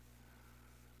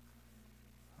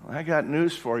 Well, I got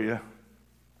news for you.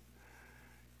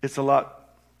 It's a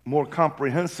lot more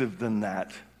comprehensive than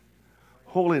that.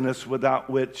 Holiness without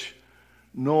which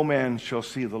no man shall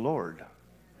see the Lord.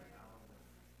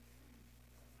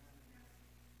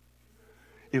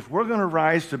 If we're going to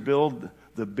rise to build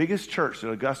the biggest church that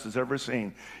Augusta's ever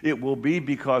seen, it will be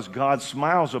because God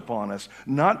smiles upon us,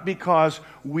 not because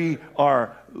we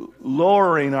are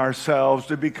lowering ourselves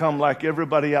to become like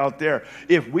everybody out there.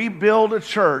 If we build a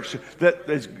church that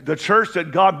is the church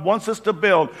that God wants us to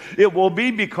build, it will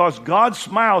be because God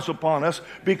smiles upon us,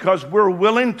 because we're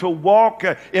willing to walk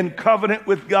in covenant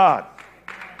with God.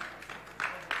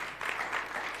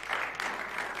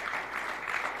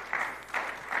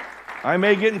 I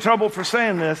may get in trouble for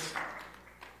saying this,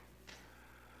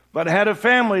 but I had a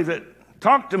family that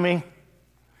talked to me,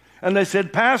 and they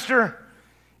said, Pastor,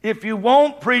 if you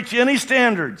won't preach any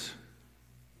standards,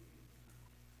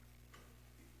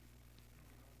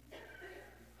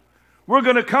 we're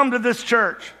going to come to this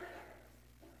church.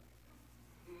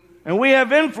 And we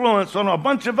have influence on a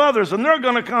bunch of others, and they're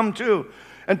going to come too.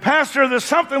 And Pastor, there's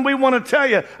something we want to tell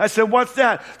you. I said, what's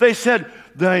that? They said,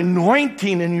 the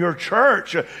anointing in your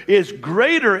church is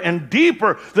greater and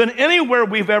deeper than anywhere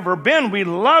we've ever been. We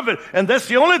love it. And that's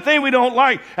the only thing we don't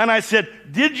like. And I said,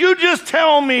 did you just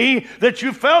tell me that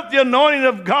you felt the anointing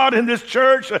of God in this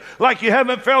church like you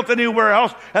haven't felt anywhere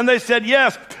else? And they said,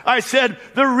 yes. I said,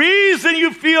 the reason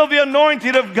you feel the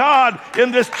anointing of God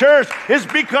in this church is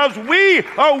because we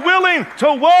are willing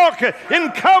to walk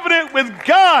in covenant with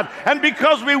God. And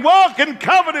because we walk in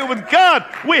covenant with God,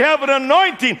 we have an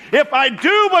anointing. If I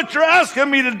do what you're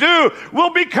asking me to do, we'll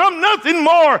become nothing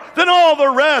more than all the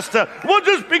rest. We'll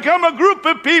just become a group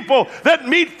of people that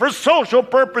meet for social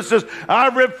purposes. I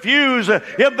refuse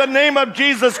in the name of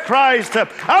Jesus Christ.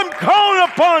 I'm calling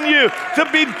upon you to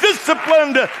be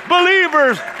disciplined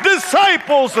believers,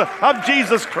 disciples of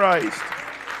Jesus Christ.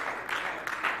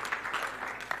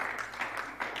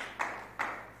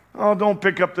 Oh, don't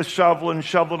pick up the shovel and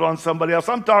shovel it on somebody else.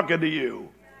 I'm talking to you.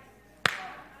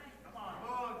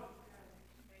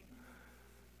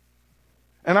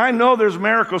 And I know there's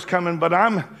miracles coming, but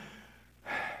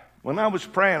when I was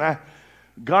praying,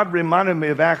 God reminded me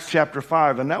of Acts chapter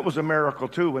 5, and that was a miracle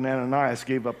too when Ananias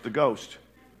gave up the ghost.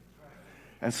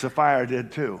 And Sapphira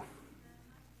did too.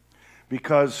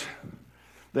 Because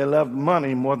they loved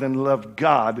money more than they loved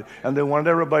God, and they wanted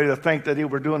everybody to think that they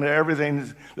were doing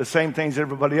everything, the same things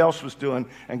everybody else was doing.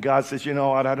 And God says, you know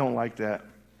what, I don't like that.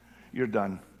 You're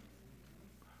done.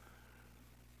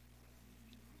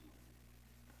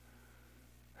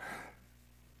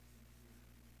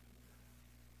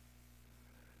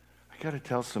 I got to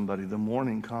tell somebody, the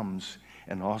morning comes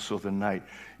and also the night.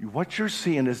 What you're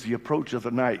seeing is the approach of the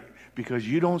night, because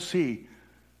you don't see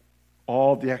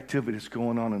all the activity that's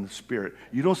going on in the spirit.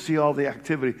 You don't see all the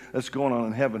activity that's going on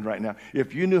in heaven right now.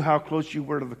 If you knew how close you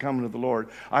were to the coming of the Lord,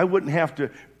 I wouldn't have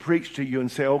to preach to you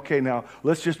and say, okay, now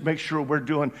let's just make sure we're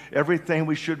doing everything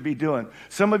we should be doing.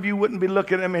 Some of you wouldn't be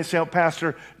looking at me and saying, oh,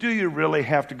 Pastor, do you really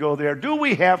have to go there? Do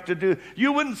we have to do?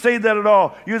 You wouldn't say that at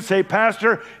all. You'd say,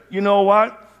 Pastor, you know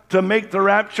what? To make the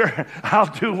rapture, I'll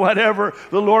do whatever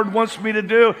the Lord wants me to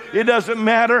do. It doesn't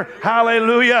matter.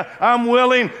 Hallelujah. I'm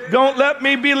willing. Don't let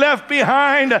me be left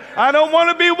behind. I don't want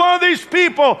to be one of these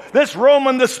people that's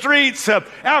roaming the streets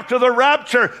after the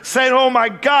rapture saying, oh my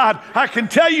God, I can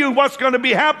tell you what's going to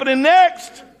be happening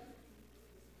next.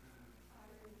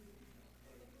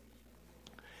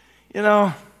 You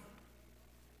know,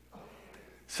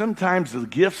 sometimes the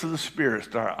gifts of the Spirit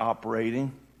start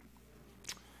operating.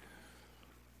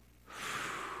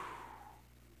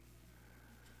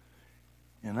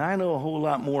 And I know a whole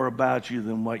lot more about you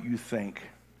than what you think.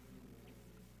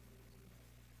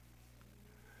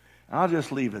 I'll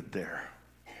just leave it there.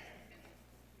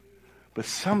 But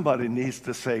somebody needs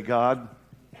to say, God,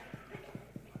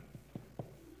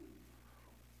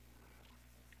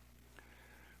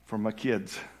 for my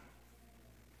kids,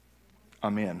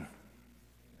 I'm in.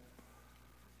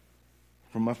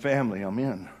 For my family, I'm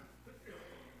in.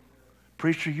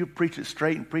 Preacher, you preach it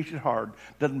straight and preach it hard.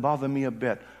 Doesn't bother me a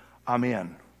bit. I'm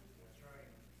in.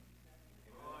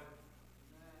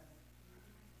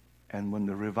 And when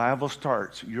the revival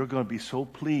starts, you're going to be so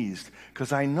pleased,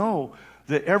 because I know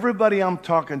that everybody I'm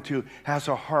talking to has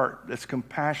a heart that's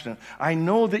compassionate. I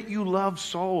know that you love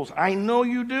souls. I know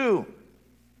you do.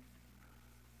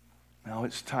 Now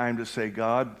it's time to say,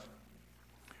 God,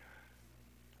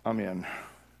 I'm in.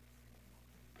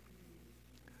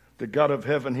 The God of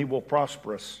heaven, He will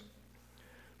prosper us.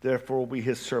 Therefore, we,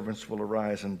 his servants, will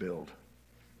arise and build.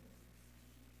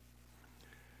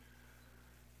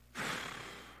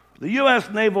 The U.S.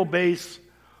 naval base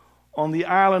on the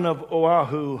island of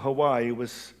Oahu, Hawaii,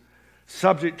 was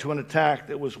subject to an attack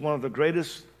that was one of the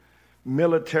greatest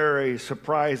military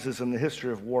surprises in the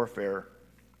history of warfare.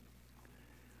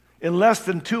 In less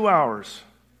than 2 hours,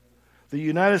 the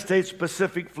United States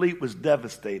Pacific Fleet was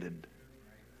devastated.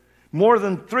 More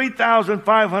than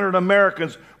 3,500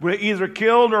 Americans were either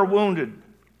killed or wounded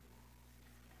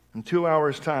in 2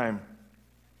 hours' time.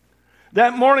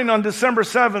 That morning on December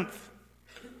 7th,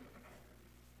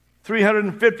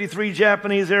 353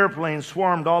 Japanese airplanes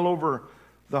swarmed all over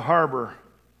the harbor.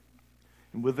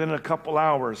 And within a couple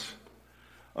hours,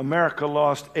 America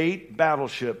lost 8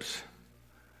 battleships,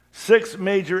 6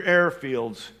 major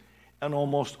airfields, and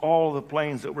almost all of the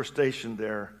planes that were stationed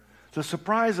there. The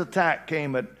surprise attack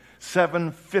came at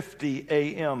 7:50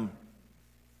 a.m.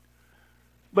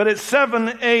 But at 7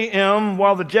 a.m.,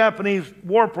 while the Japanese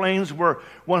warplanes were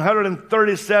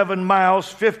 137 miles,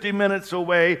 50 minutes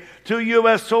away, 2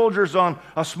 U.S. soldiers on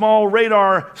a small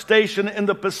radar station in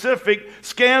the Pacific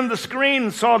scanned the screen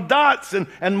and saw dots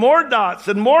and more dots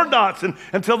and more dots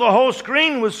until the whole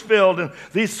screen was filled. And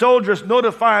these soldiers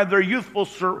notified their youthful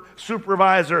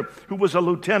supervisor, who was a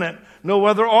lieutenant. No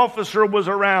other officer was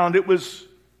around. It was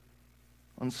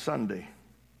on Sunday.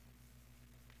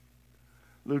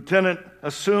 Lieutenant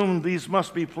assumed these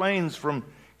must be planes from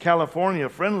California,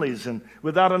 friendlies, and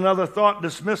without another thought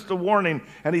dismissed the warning,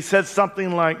 and he said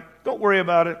something like, "Don't worry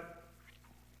about it.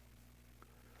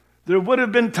 There would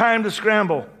have been time to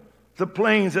scramble the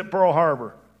planes at Pearl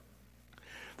Harbor.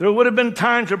 There would have been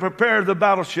time to prepare the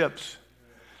battleships.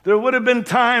 There would have been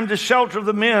time to shelter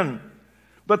the men,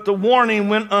 but the warning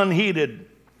went unheeded.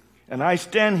 And I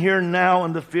stand here now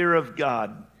in the fear of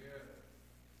God.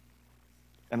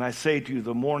 And I say to you,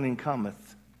 the morning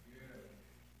cometh,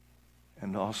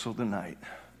 and also the night."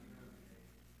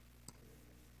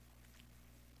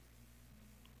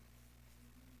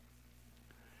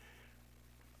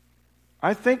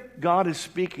 I think God is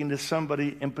speaking to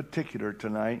somebody in particular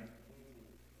tonight.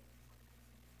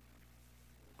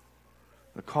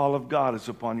 The call of God is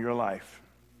upon your life.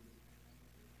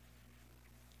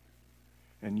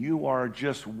 And you are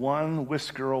just one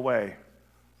whisker away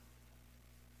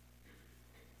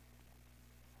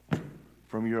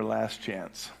from your last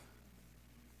chance.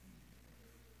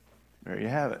 There you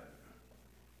have it.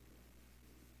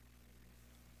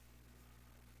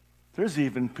 There's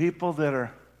even people that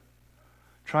are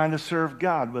trying to serve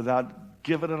God without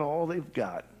giving it all they've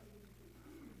got.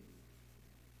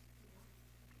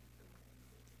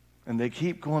 And they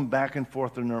keep going back and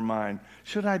forth in their mind.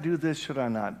 Should I do this? Should I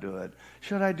not do it?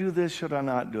 Should I do this? Should I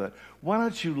not do it? Why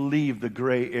don't you leave the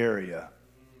gray area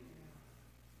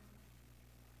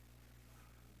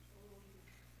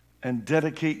and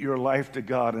dedicate your life to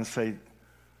God and say,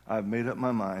 I've made up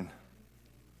my mind.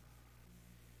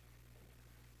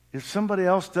 If somebody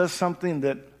else does something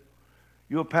that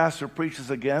your pastor preaches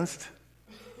against,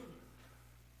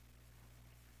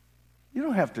 you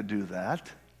don't have to do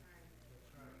that.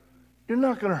 You're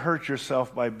not going to hurt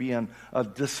yourself by being a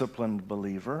disciplined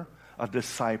believer, a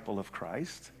disciple of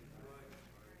Christ.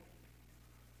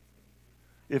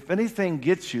 If anything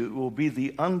gets you, it will be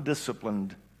the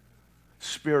undisciplined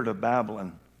spirit of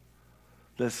Babylon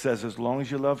that says as long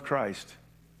as you love Christ,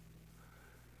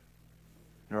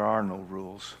 there are no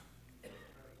rules.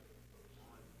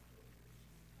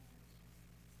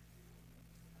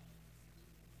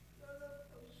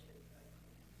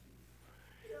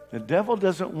 The devil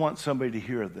doesn't want somebody to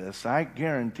hear this. I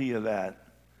guarantee you that.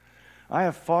 I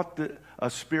have fought a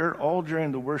spirit all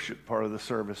during the worship part of the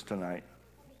service tonight.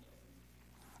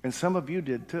 And some of you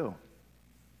did too.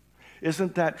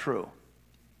 Isn't that true?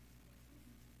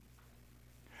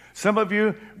 Some of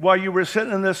you, while you were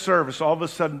sitting in this service, all of a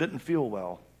sudden didn't feel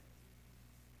well.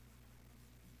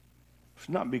 It's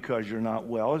not because you're not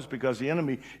well. It's because the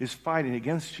enemy is fighting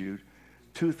against you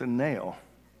tooth and nail.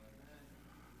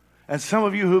 And some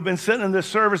of you who've been sitting in this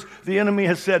service, the enemy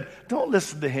has said, don't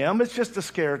listen to him. It's just a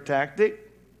scare tactic.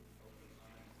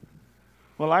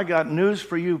 Well, I got news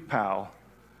for you, pal.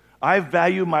 I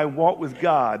value my walk with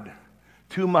God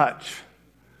too much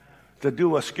to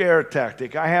do a scare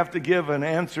tactic. I have to give an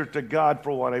answer to God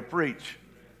for what I preach.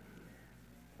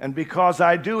 And because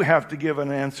I do have to give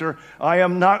an answer, I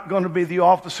am not going to be the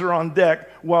officer on deck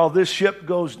while this ship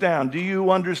goes down. Do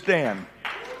you understand?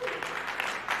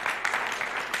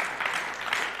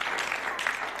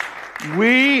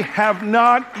 We have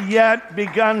not yet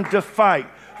begun to fight.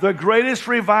 The greatest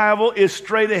revival is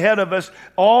straight ahead of us.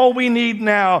 All we need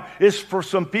now is for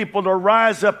some people to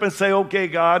rise up and say, okay,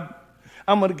 God,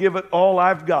 I'm going to give it all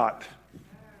I've got.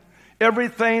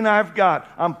 Everything I've got,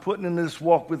 I'm putting in this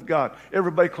walk with God.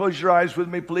 Everybody close your eyes with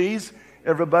me, please.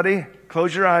 Everybody,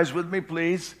 close your eyes with me,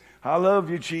 please. I love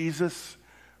you, Jesus.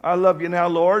 I love you now,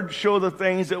 Lord. Show the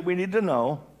things that we need to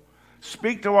know.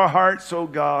 Speak to our hearts, oh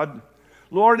God.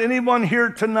 Lord, anyone here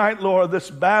tonight, Lord, that's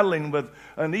battling with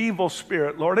an evil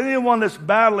spirit, Lord, anyone that's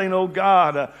battling, oh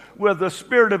God, with the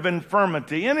spirit of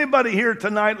infirmity, anybody here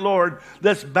tonight, Lord,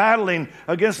 that's battling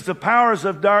against the powers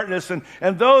of darkness, and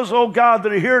those, oh God,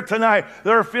 that are here tonight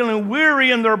that are feeling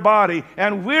weary in their body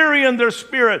and weary in their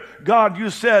spirit, God, you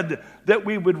said that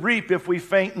we would reap if we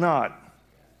faint not.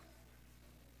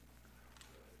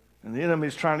 And the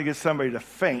enemy's trying to get somebody to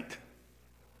faint.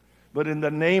 But in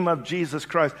the name of Jesus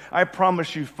Christ, I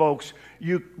promise you, folks,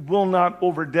 you will not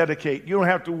overdedicate. You don't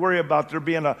have to worry about there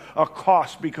being a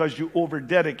cost because you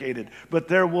overdedicated. But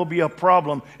there will be a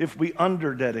problem if we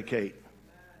underdedicate.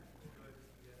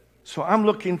 So I'm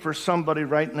looking for somebody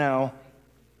right now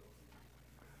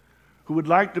who would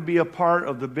like to be a part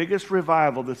of the biggest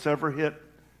revival that's ever hit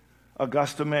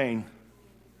Augusta, Maine,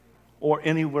 or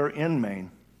anywhere in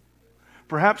Maine.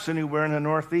 Perhaps anywhere in the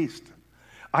Northeast.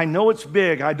 I know it's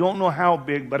big. I don't know how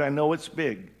big, but I know it's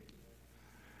big.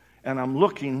 And I'm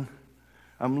looking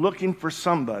for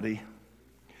somebody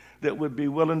that would be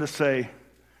willing to say,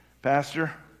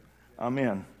 Pastor, I'm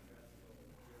in.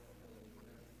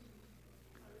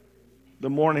 The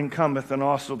morning cometh and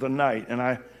also the night.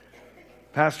 And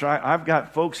Pastor, I've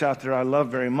got folks out there I love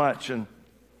very much, and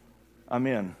I'm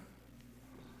in.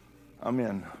 I'm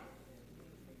in.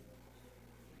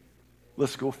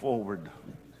 Let's go forward.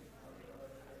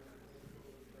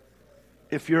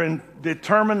 If you're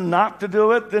determined not to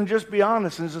do it, then just be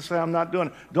honest and just say, I'm not doing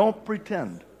it. Don't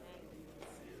pretend.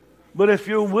 But if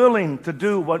you're willing to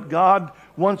do what God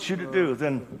wants you to do,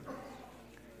 then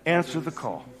answer the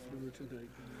call.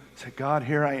 Say, God,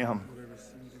 here I am.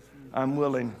 I'm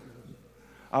willing.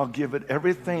 I'll give it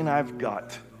everything I've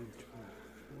got.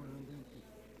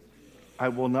 I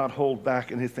will not hold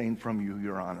back anything from you,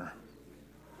 Your Honor.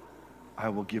 I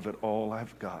will give it all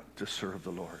I've got to serve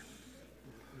the Lord.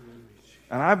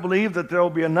 And I believe that there will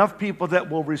be enough people that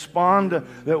will respond,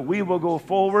 that we will go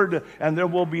forward, and there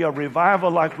will be a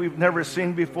revival like we've never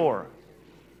seen before.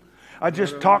 I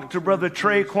just talked to Brother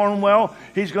Trey Cornwell.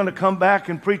 He's going to come back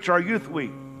and preach our youth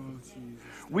week.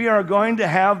 We are going to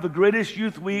have the greatest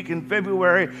youth week in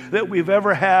February that we've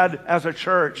ever had as a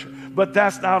church. But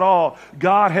that's not all.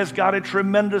 God has got a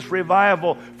tremendous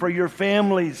revival for your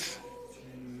families.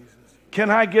 Can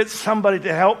I get somebody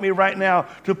to help me right now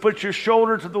to put your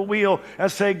shoulder to the wheel and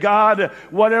say, God,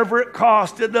 whatever it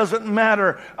costs, it doesn't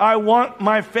matter. I want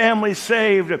my family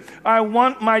saved. I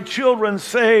want my children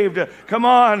saved. Come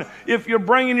on. If you're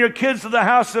bringing your kids to the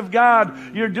house of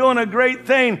God, you're doing a great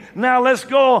thing. Now let's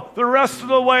go the rest of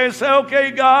the way and say,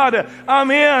 okay, God, I'm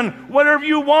in. Whatever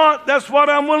you want, that's what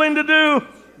I'm willing to do.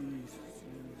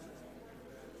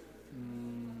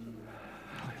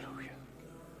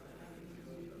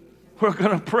 We're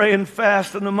going to pray and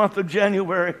fast in the month of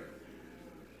January.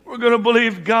 We're going to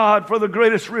believe God for the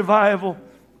greatest revival.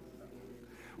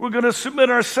 We're going to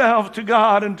submit ourselves to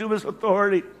God and to His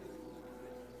authority.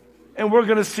 And we're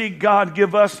going to see God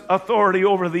give us authority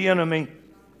over the enemy.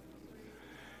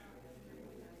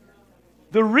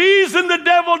 The reason the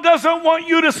devil doesn't want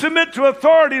you to submit to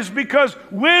authority is because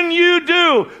when you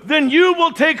do, then you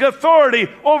will take authority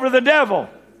over the devil.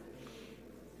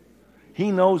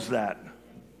 He knows that.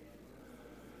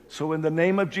 So in the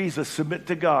name of Jesus, submit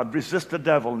to God, resist the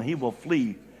devil, and he will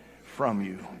flee from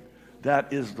you.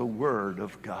 That is the word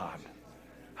of God.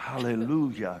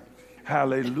 Hallelujah,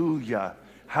 hallelujah,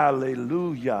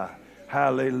 hallelujah,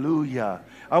 hallelujah.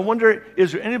 I wonder,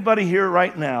 is there anybody here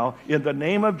right now in the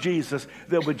name of Jesus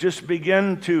that would just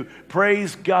begin to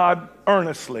praise God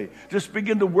earnestly? Just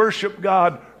begin to worship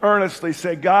God earnestly.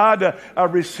 Say, God, I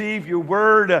receive your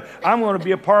word. I'm going to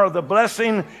be a part of the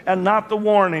blessing and not the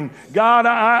warning. God,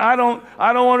 I don't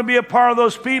want to be a part of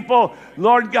those people,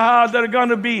 Lord God, that are going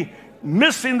to be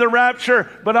missing the rapture,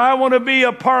 but I want to be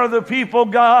a part of the people,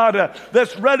 God,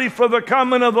 that's ready for the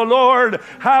coming of the Lord.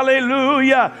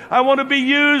 Hallelujah. I want to be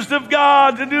used of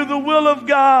God to do the will of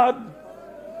God.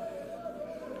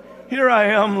 Here I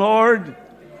am, Lord.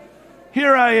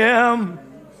 Here I am.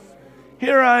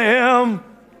 Here I am.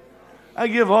 I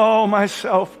give all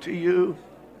myself to you.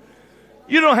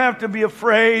 You don't have to be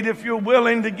afraid if you're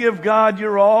willing to give God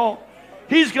your all.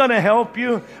 He's going to help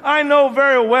you. I know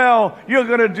very well you're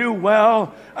going to do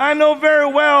well. I know very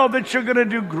well that you're going to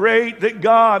do great, that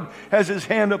God has His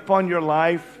hand upon your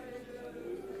life.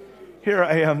 Here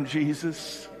I am,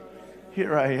 Jesus.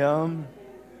 Here I am.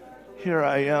 Here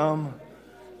I am.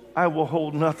 I will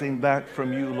hold nothing back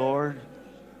from you, Lord.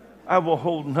 I will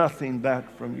hold nothing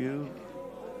back from you.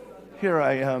 Here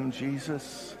I am,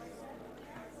 Jesus.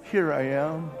 Here I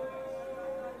am.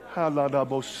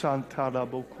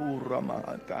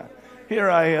 Here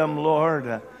I am,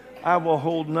 Lord. I will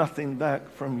hold nothing back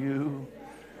from you.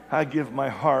 I give my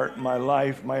heart, my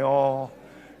life, my all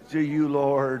to you,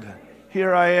 Lord.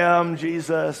 Here I am,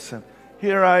 Jesus.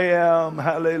 Here I am.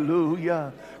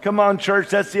 Hallelujah. Come on, church,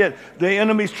 that's it. The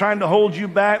enemy's trying to hold you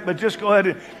back, but just go ahead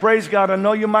and praise God. I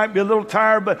know you might be a little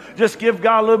tired, but just give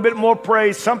God a little bit more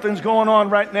praise. Something's going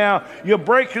on right now. You're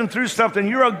breaking through something.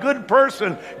 You're a good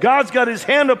person. God's got his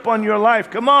hand upon your life.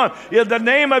 Come on. In the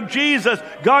name of Jesus,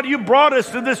 God, you brought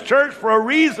us to this church for a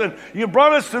reason. You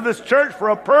brought us to this church for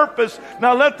a purpose.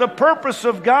 Now let the purpose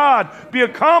of God be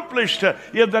accomplished.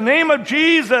 In the name of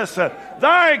Jesus,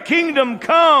 thy kingdom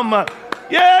come.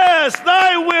 Yes,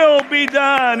 thy will be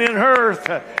done in earth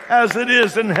as it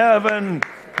is in heaven.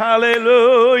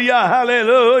 Hallelujah,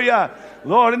 hallelujah.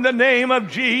 Lord, in the name of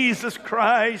Jesus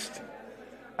Christ,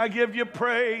 I give you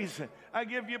praise. I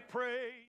give you praise.